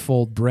with his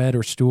fold bread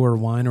or stew or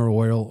wine or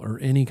oil or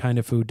any kind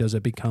of food, does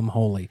it become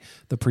holy?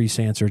 The priests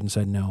answered and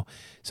said no.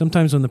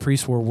 Sometimes when the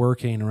priests were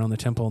working around the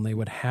temple and they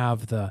would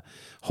have the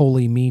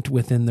holy meat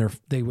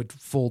they would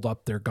fold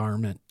up their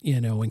garment,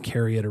 and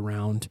carry it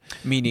around.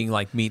 Meaning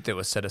like meat that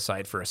was set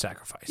aside for a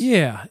sacrifice.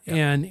 Yeah.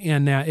 And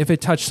if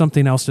it touched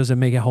something else, does it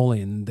make it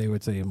holy? And they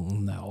would say,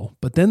 no.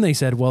 But then they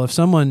said, well, if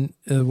someone,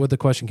 the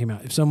question came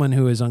out, if someone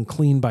who is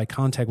unclean by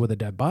contact with a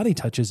dead body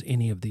touches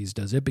any of these,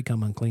 does it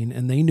become unclean?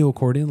 And they knew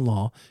according to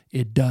law,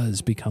 it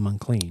does become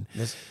unclean.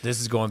 This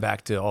is going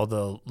back to all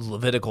the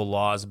Levitical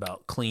laws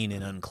about clean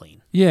and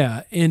unclean.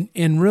 Yeah.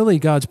 And really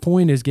God's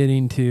point is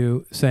getting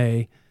to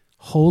say,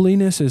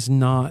 holiness is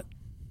not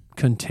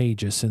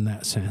contagious in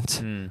that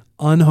sense.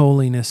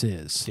 Unholiness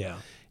is. Yeah.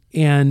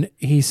 And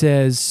he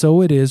says,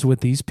 so it is with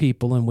these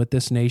people and with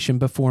this nation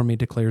before me,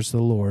 declares the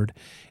Lord.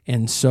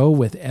 And so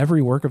with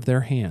every work of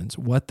their hands,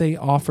 what they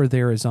offer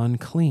there is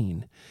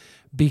unclean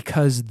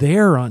because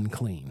they're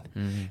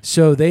unclean.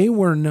 So they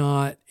were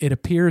not, it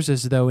appears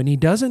as though, and he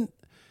doesn't,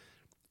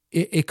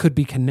 it could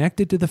be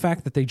connected to the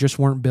fact that they just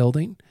weren't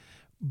building,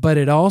 but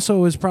it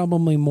also is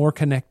probably more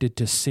connected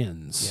to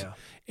sins. Yeah.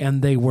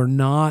 And they were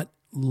not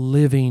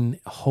living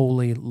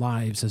holy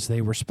lives as they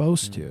were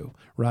supposed to,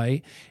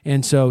 right?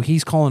 And so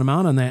he's calling them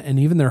out on that, and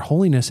even their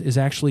holiness is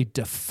actually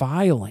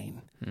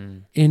defiling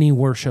any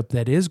worship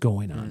that is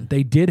going on.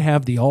 They did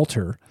have the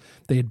altar.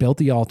 They had built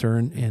the altar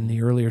in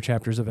the earlier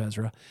chapters of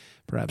Ezra,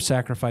 perhaps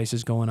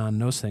sacrifices going on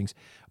and those things,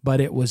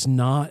 but it was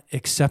not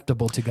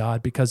acceptable to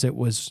God because it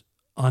was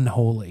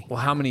unholy. Well,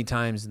 how many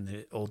times in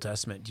the Old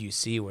Testament do you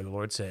see where the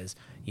Lord says,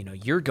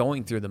 you're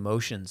going through the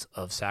motions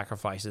of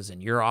sacrifices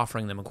and you're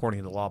offering them according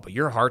to the law, but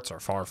your hearts are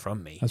far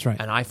from me. That's right.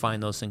 And I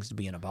find those things to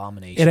be an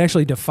abomination. It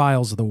actually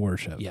defiles the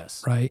worship.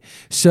 Yes. Right?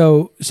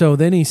 So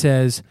then he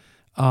says,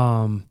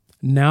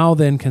 now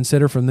then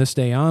consider from this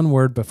day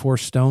onward, before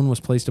stone was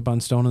placed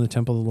upon stone in the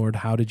temple of the Lord,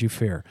 how did you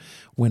fare?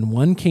 When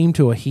one came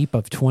to a heap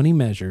of 20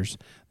 measures,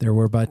 there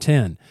were but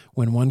 10.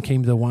 When one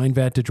came to the wine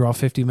vat to draw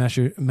 50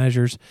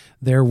 measures,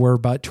 there were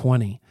but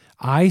 20.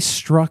 I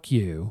struck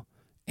you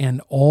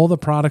and all the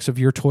products of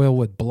your toil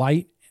with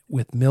blight,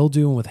 with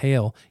mildew, and with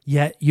hail,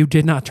 yet you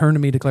did not turn to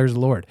me, declares the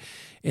Lord.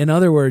 In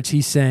other words,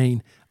 he's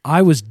saying,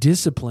 I was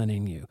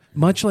disciplining you,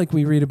 much like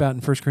we read about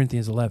in 1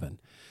 Corinthians 11.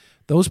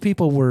 Those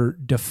people were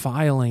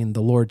defiling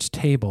the Lord's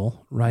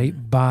table,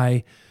 right,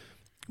 by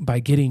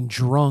getting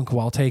drunk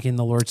while taking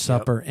the Lord's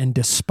Supper and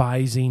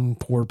despising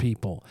poor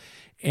people.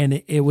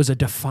 And it was a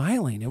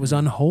defiling. It was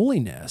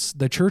unholiness.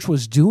 The church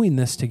was doing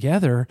this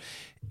together,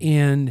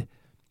 and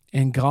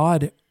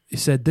God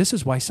said, this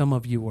is why some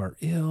of you are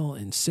ill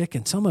and sick,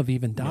 and some have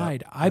even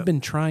died. I've been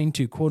trying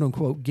to, quote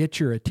unquote, get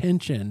your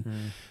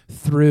attention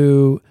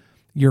through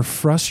your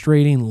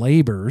frustrating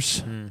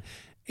labors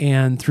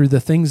and through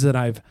the things that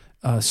I've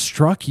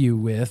struck you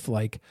with,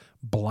 like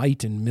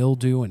blight and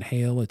mildew and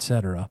hail,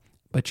 etc.,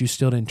 but you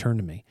still didn't turn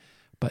to me.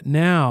 But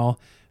now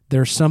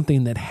there's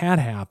something that had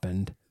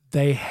happened.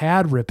 They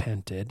had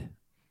repented.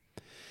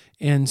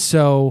 And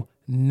so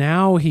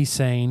now he's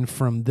saying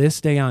from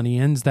this day on, he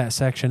ends that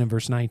section in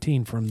verse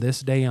 19, from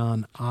this day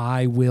on,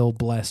 I will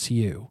bless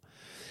you.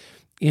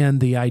 And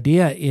the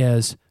idea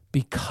is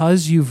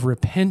because you've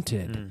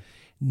repented,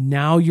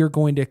 now you're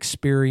going to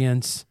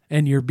experience,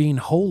 and you're being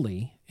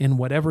holy in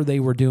whatever they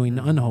were doing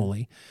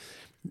unholy,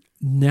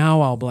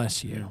 now I'll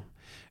bless you.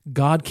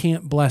 God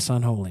can't bless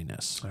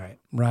unholiness,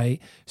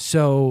 right?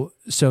 So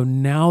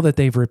now that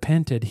they've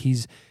repented,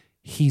 he's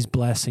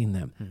blessing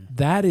them.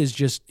 That is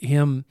just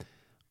him,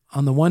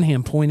 on the one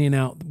hand, pointing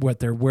out where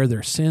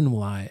their sin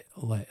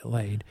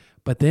laid,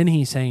 but then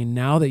he's saying,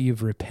 now that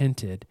you've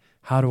repented,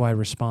 how do I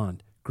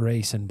respond?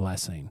 Grace and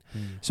blessing.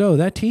 So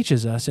that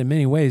teaches us in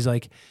many ways,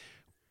 like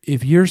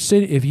if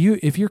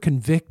you're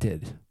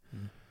convicted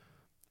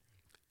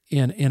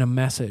in a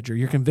message, or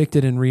you're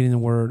convicted in reading the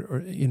word,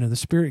 or the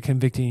Spirit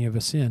convicting you of a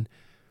sin,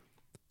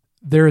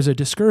 there is a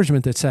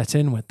discouragement that sets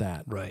in with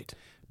that. Right.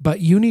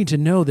 But you need to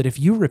know that if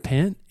you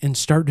repent and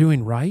start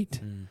doing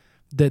right,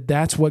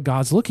 that's what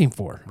God's looking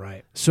for.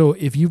 Right. So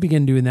if you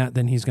begin doing that,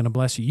 then he's going to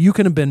bless you. You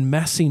could have been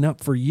messing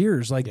up for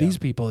years like these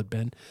people had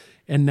been,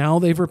 and now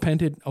they've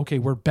repented. Okay,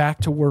 we're back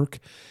to work,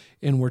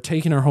 and we're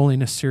taking our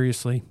holiness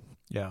seriously.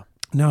 Yeah.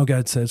 Now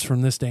God says,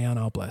 from this day on,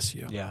 I'll bless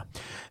you. Yeah.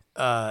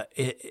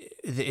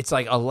 It's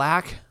like a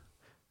lack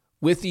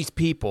with these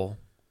people.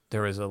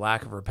 There was a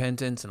lack of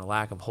repentance and a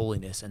lack of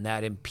holiness, and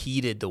that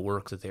impeded the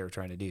work that they were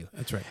trying to do.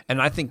 That's right.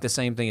 And I think the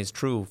same thing is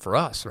true for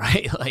us,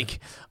 right? Like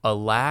a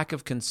lack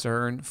of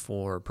concern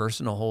for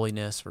personal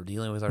holiness, for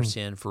dealing with our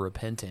sin, for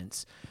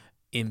repentance,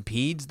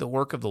 impedes the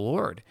work of the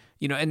Lord.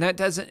 And that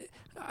doesn't.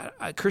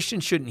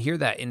 Christians shouldn't hear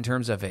that in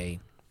terms of a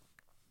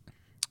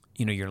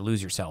you're going to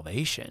lose your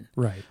salvation.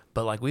 Right.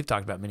 But like we've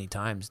talked about many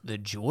times, the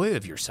joy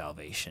of your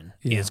salvation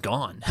is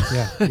gone.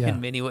 Yeah.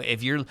 In many ways,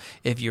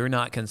 if you're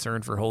not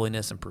concerned for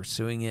holiness and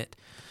pursuing it.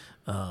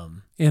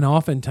 And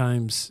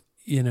oftentimes,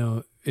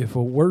 if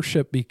a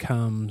worship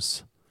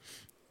becomes,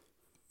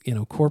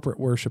 corporate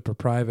worship or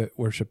private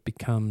worship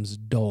becomes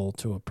dull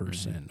to a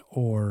person,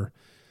 or,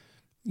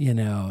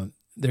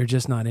 they're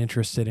just not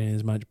interested in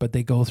as much, but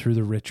they go through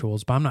the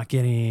rituals, but I'm not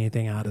getting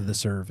anything out of the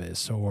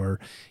service or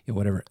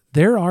whatever.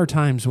 There are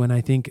times when I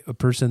think a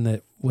person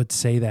that would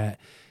say that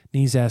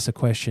needs to ask the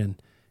question,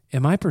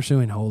 am I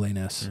pursuing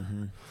holiness?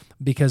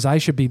 Because I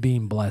should be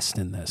being blessed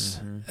in this.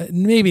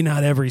 Maybe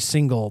not every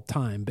single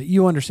time, but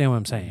you understand what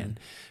I'm saying.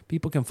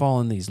 People can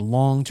fall in these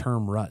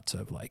long-term ruts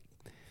of like,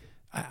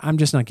 I'm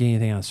just not getting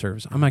anything out of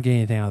service. I'm not getting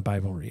anything out of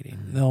Bible reading.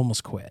 They'll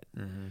almost quit.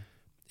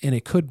 And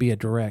it could be a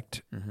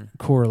direct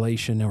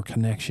correlation or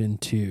connection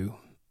to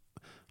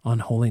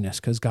unholiness,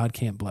 because God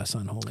can't bless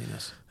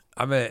unholiness.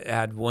 I'm going to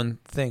add one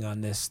thing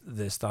on this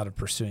thought of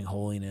pursuing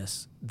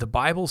holiness. The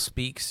Bible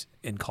speaks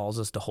and calls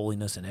us to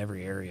holiness in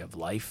every area of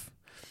life.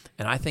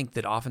 And I think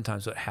that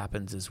oftentimes what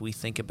happens is we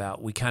think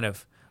about,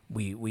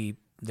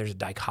 there's a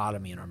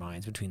dichotomy in our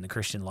minds between the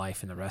Christian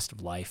life and the rest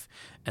of life,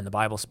 and the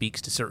Bible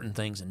speaks to certain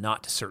things and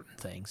not to certain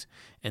things.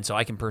 And so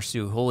I can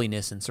pursue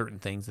holiness in certain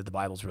things that the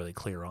Bible's really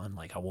clear on,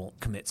 like I won't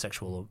commit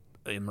sexual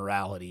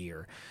immorality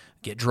or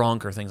get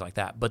drunk or things like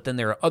that. But then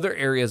there are other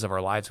areas of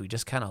our lives we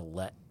just kind of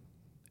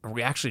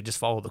we actually just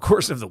follow the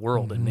course of the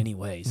world in many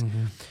ways.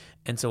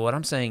 And so what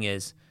I'm saying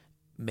is,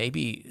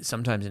 maybe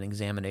sometimes an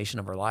examination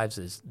of our lives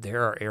is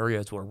there are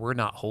areas where we're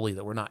not holy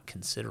that we're not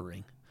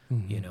considering.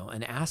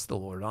 And ask the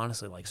Lord,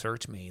 honestly, like,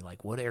 search me,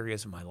 like, what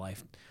areas of my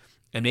life?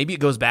 And maybe it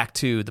goes back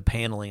to the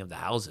paneling of the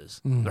houses,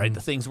 right?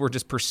 The things we're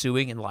just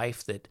pursuing in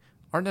life that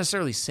aren't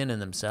necessarily sin in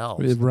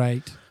themselves.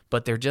 Right.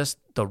 But they're just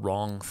the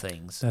wrong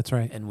things. That's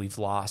right. And we've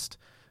lost,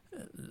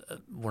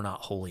 we're not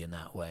holy in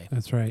that way.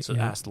 That's right. So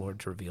ask the Lord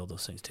to reveal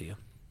those things to you.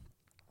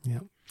 Yeah.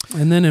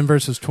 And then in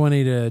verses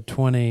 20 to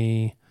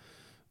 23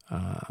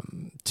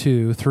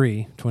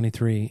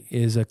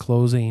 is a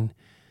closing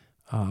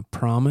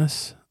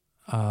promise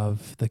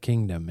of the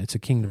kingdom. It's a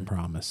kingdom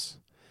promise.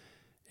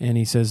 And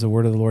he says, the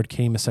word of the Lord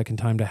came a second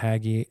time to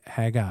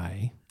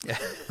Haggai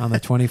on the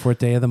 24th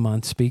day of the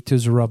month. Speak to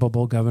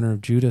Zerubbabel, governor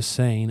of Judah,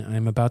 saying, I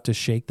am about to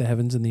shake the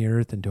heavens and the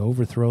earth and to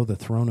overthrow the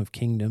throne of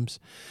kingdoms.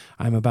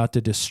 I am about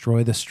to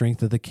destroy the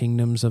strength of the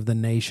kingdoms of the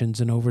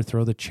nations and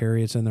overthrow the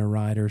chariots and their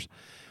riders.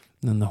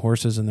 And then the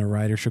horses and their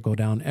riders shall go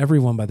down,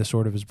 everyone by the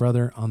sword of his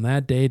brother. On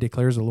that day,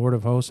 declares the Lord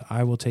of hosts,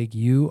 I will take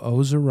you,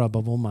 O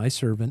Zerubbabel, my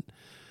servant,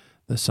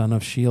 the son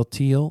of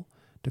Shealtiel,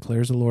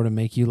 declares the Lord, and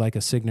make you like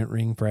a signet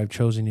ring, for I have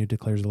chosen you,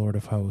 declares the Lord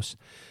of hosts.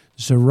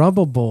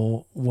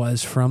 Zerubbabel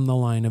was from the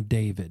line of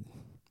David.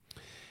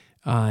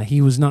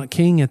 He was not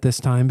king at this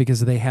time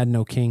because they had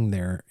no king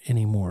there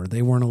anymore.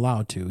 They weren't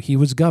allowed to. He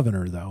was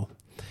governor, though,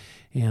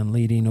 and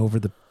leading over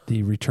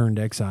the returned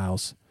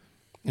exiles.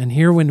 And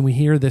here, when we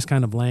hear this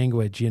kind of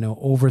language,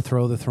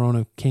 overthrow the throne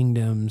of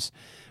kingdoms,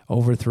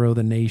 overthrow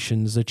the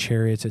nations, the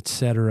chariots,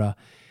 etc.,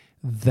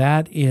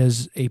 that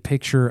is a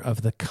picture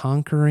of the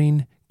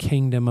conquering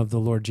kingdom of the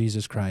Lord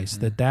Jesus Christ.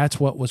 That's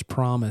what was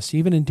promised.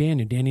 Even in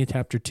Daniel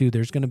chapter 2,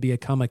 there's going to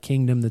come a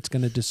kingdom that's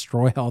going to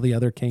destroy all the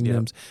other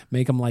kingdoms,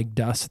 make them like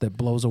dust that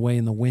blows away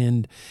in the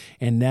wind,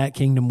 and that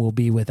kingdom will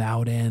be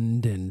without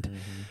end.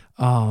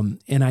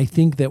 And I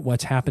think that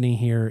what's happening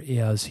here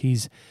is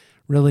he's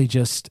really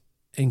just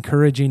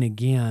encouraging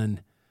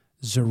again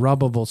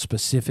Zerubbabel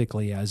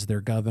specifically as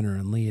their governor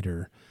and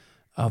leader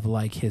of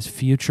like his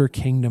future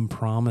kingdom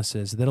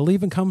promises that'll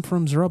even come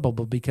from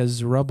Zerubbabel, because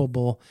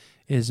Zerubbabel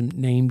is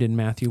named in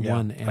Matthew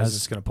 1 as... I was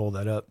just going to pull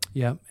that up.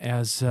 Yeah,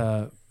 as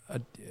a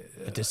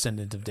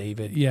descendant of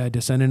David. Yeah, a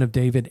descendant of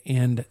David,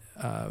 and...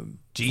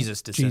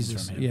 Jesus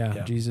descends from him.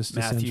 Yeah, Jesus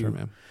descends from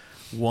him.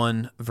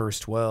 1 verse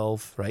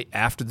 12, right?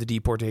 After the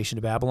deportation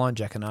to Babylon,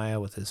 Jeconiah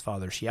with his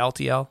father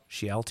Shealtiel,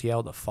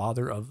 the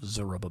father of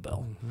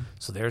Zerubbabel.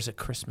 So there's a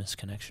Christmas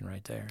connection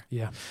right there.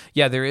 Yeah.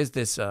 Yeah, there is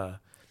this, and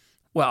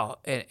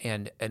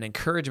an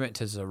encouragement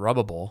to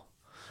Zerubbabel,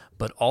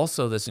 but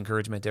also this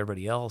encouragement to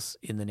everybody else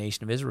in the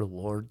nation of Israel. The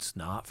Lord's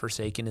not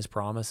forsaken his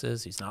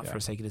promises. He's not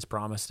forsaken his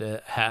promise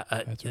to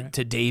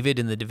to David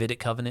in the Davidic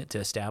covenant to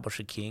establish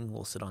a king who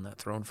will sit on that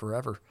throne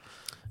forever.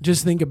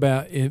 Just think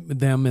about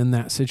them in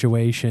that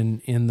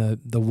situation, in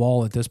the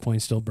wall at this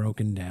point still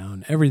broken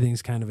down.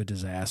 Everything's kind of a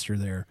disaster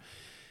there.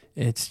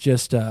 It's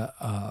just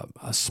a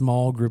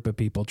small group of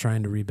people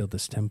trying to rebuild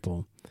this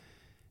temple.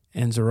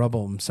 And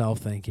Zerubbabel himself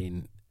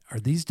thinking, are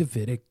these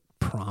Davidic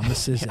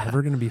promises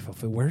ever going to be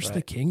fulfilled? Where's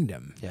the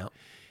kingdom? Yeah.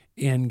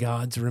 And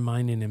God's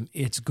reminding him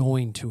it's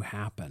going to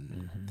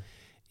happen.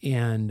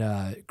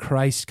 And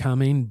Christ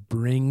coming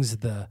brings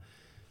the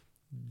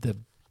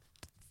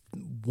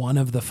one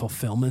of the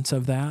fulfillments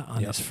of that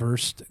on his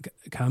first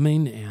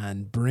coming,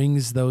 and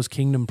brings those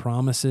kingdom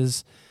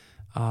promises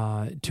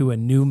to a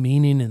new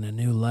meaning and a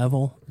new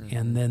level.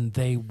 And then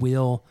they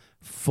will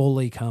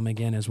fully come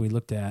again, as we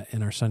looked at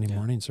in our Sunday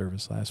morning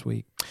service last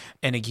week.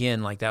 And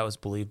again, like that was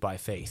believed by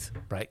faith,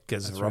 right?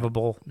 Because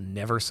Zerubbabel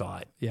never saw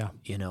it. Yeah.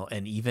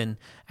 And even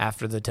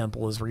after the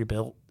temple is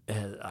rebuilt,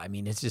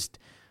 it's just,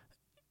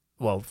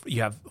 well,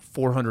 you have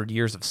 400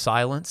 years of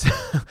silence,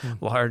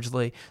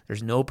 largely.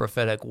 There's no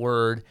prophetic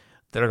word.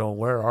 They're going,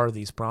 where are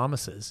these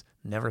promises?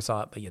 Never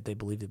saw it, but yet they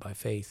believed it by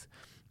faith.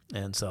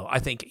 And so I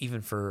think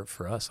even for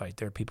us, like,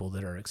 there are people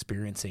that are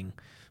experiencing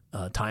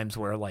times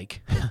where,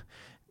 like,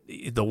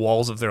 the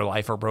walls of their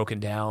life are broken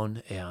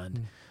down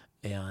and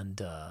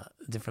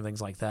different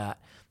things like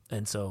that.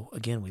 And so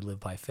again, we live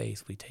by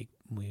faith. We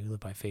live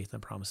by faith in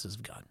the promises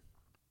of God.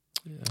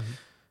 Yeah.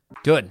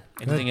 Good.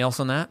 Anything else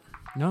on that?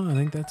 No, I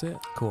think that's it.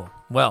 Cool.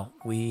 Well,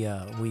 we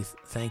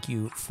thank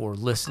you for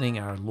listening,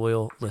 our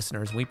loyal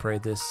listeners. We pray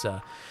this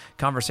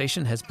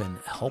conversation has been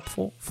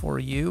helpful for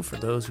you, for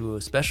those who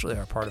especially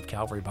are part of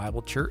Calvary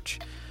Bible Church,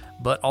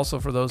 but also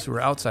for those who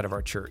are outside of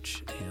our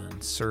church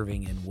and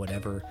serving in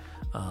whatever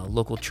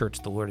local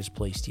church the Lord has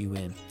placed you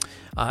in.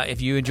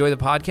 If you enjoy the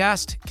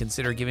podcast,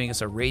 consider giving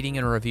us a rating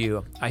and a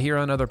review. I hear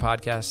on other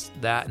podcasts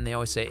that, and they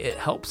always say it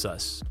helps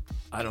us.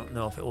 I don't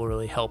know if it will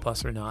really help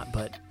us or not,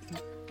 but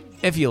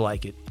if you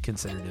like it,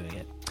 consider doing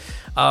it.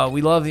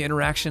 We love the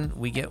interaction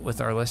we get with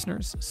our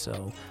listeners,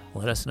 so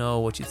let us know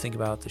what you think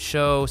about the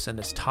show. Send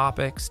us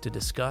topics to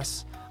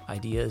discuss,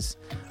 ideas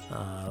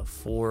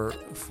for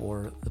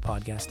the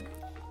podcast.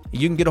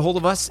 You can get a hold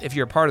of us if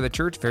you're a part of the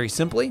church very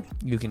simply.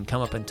 You can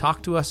come up and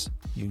talk to us.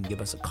 You can give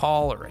us a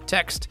call or a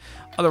text.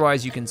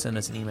 Otherwise, you can send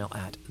us an email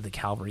at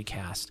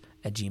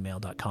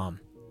thecalvarycast@gmail.com.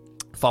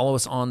 Follow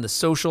us on the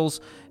socials,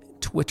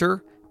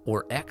 Twitter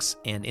or X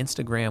and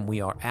Instagram.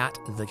 We are at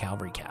The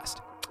Calvary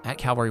Cast. At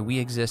Calvary, we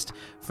exist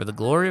for the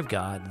glory of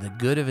God, the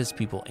good of his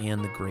people,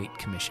 and the Great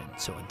Commission.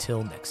 So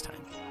until next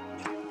time.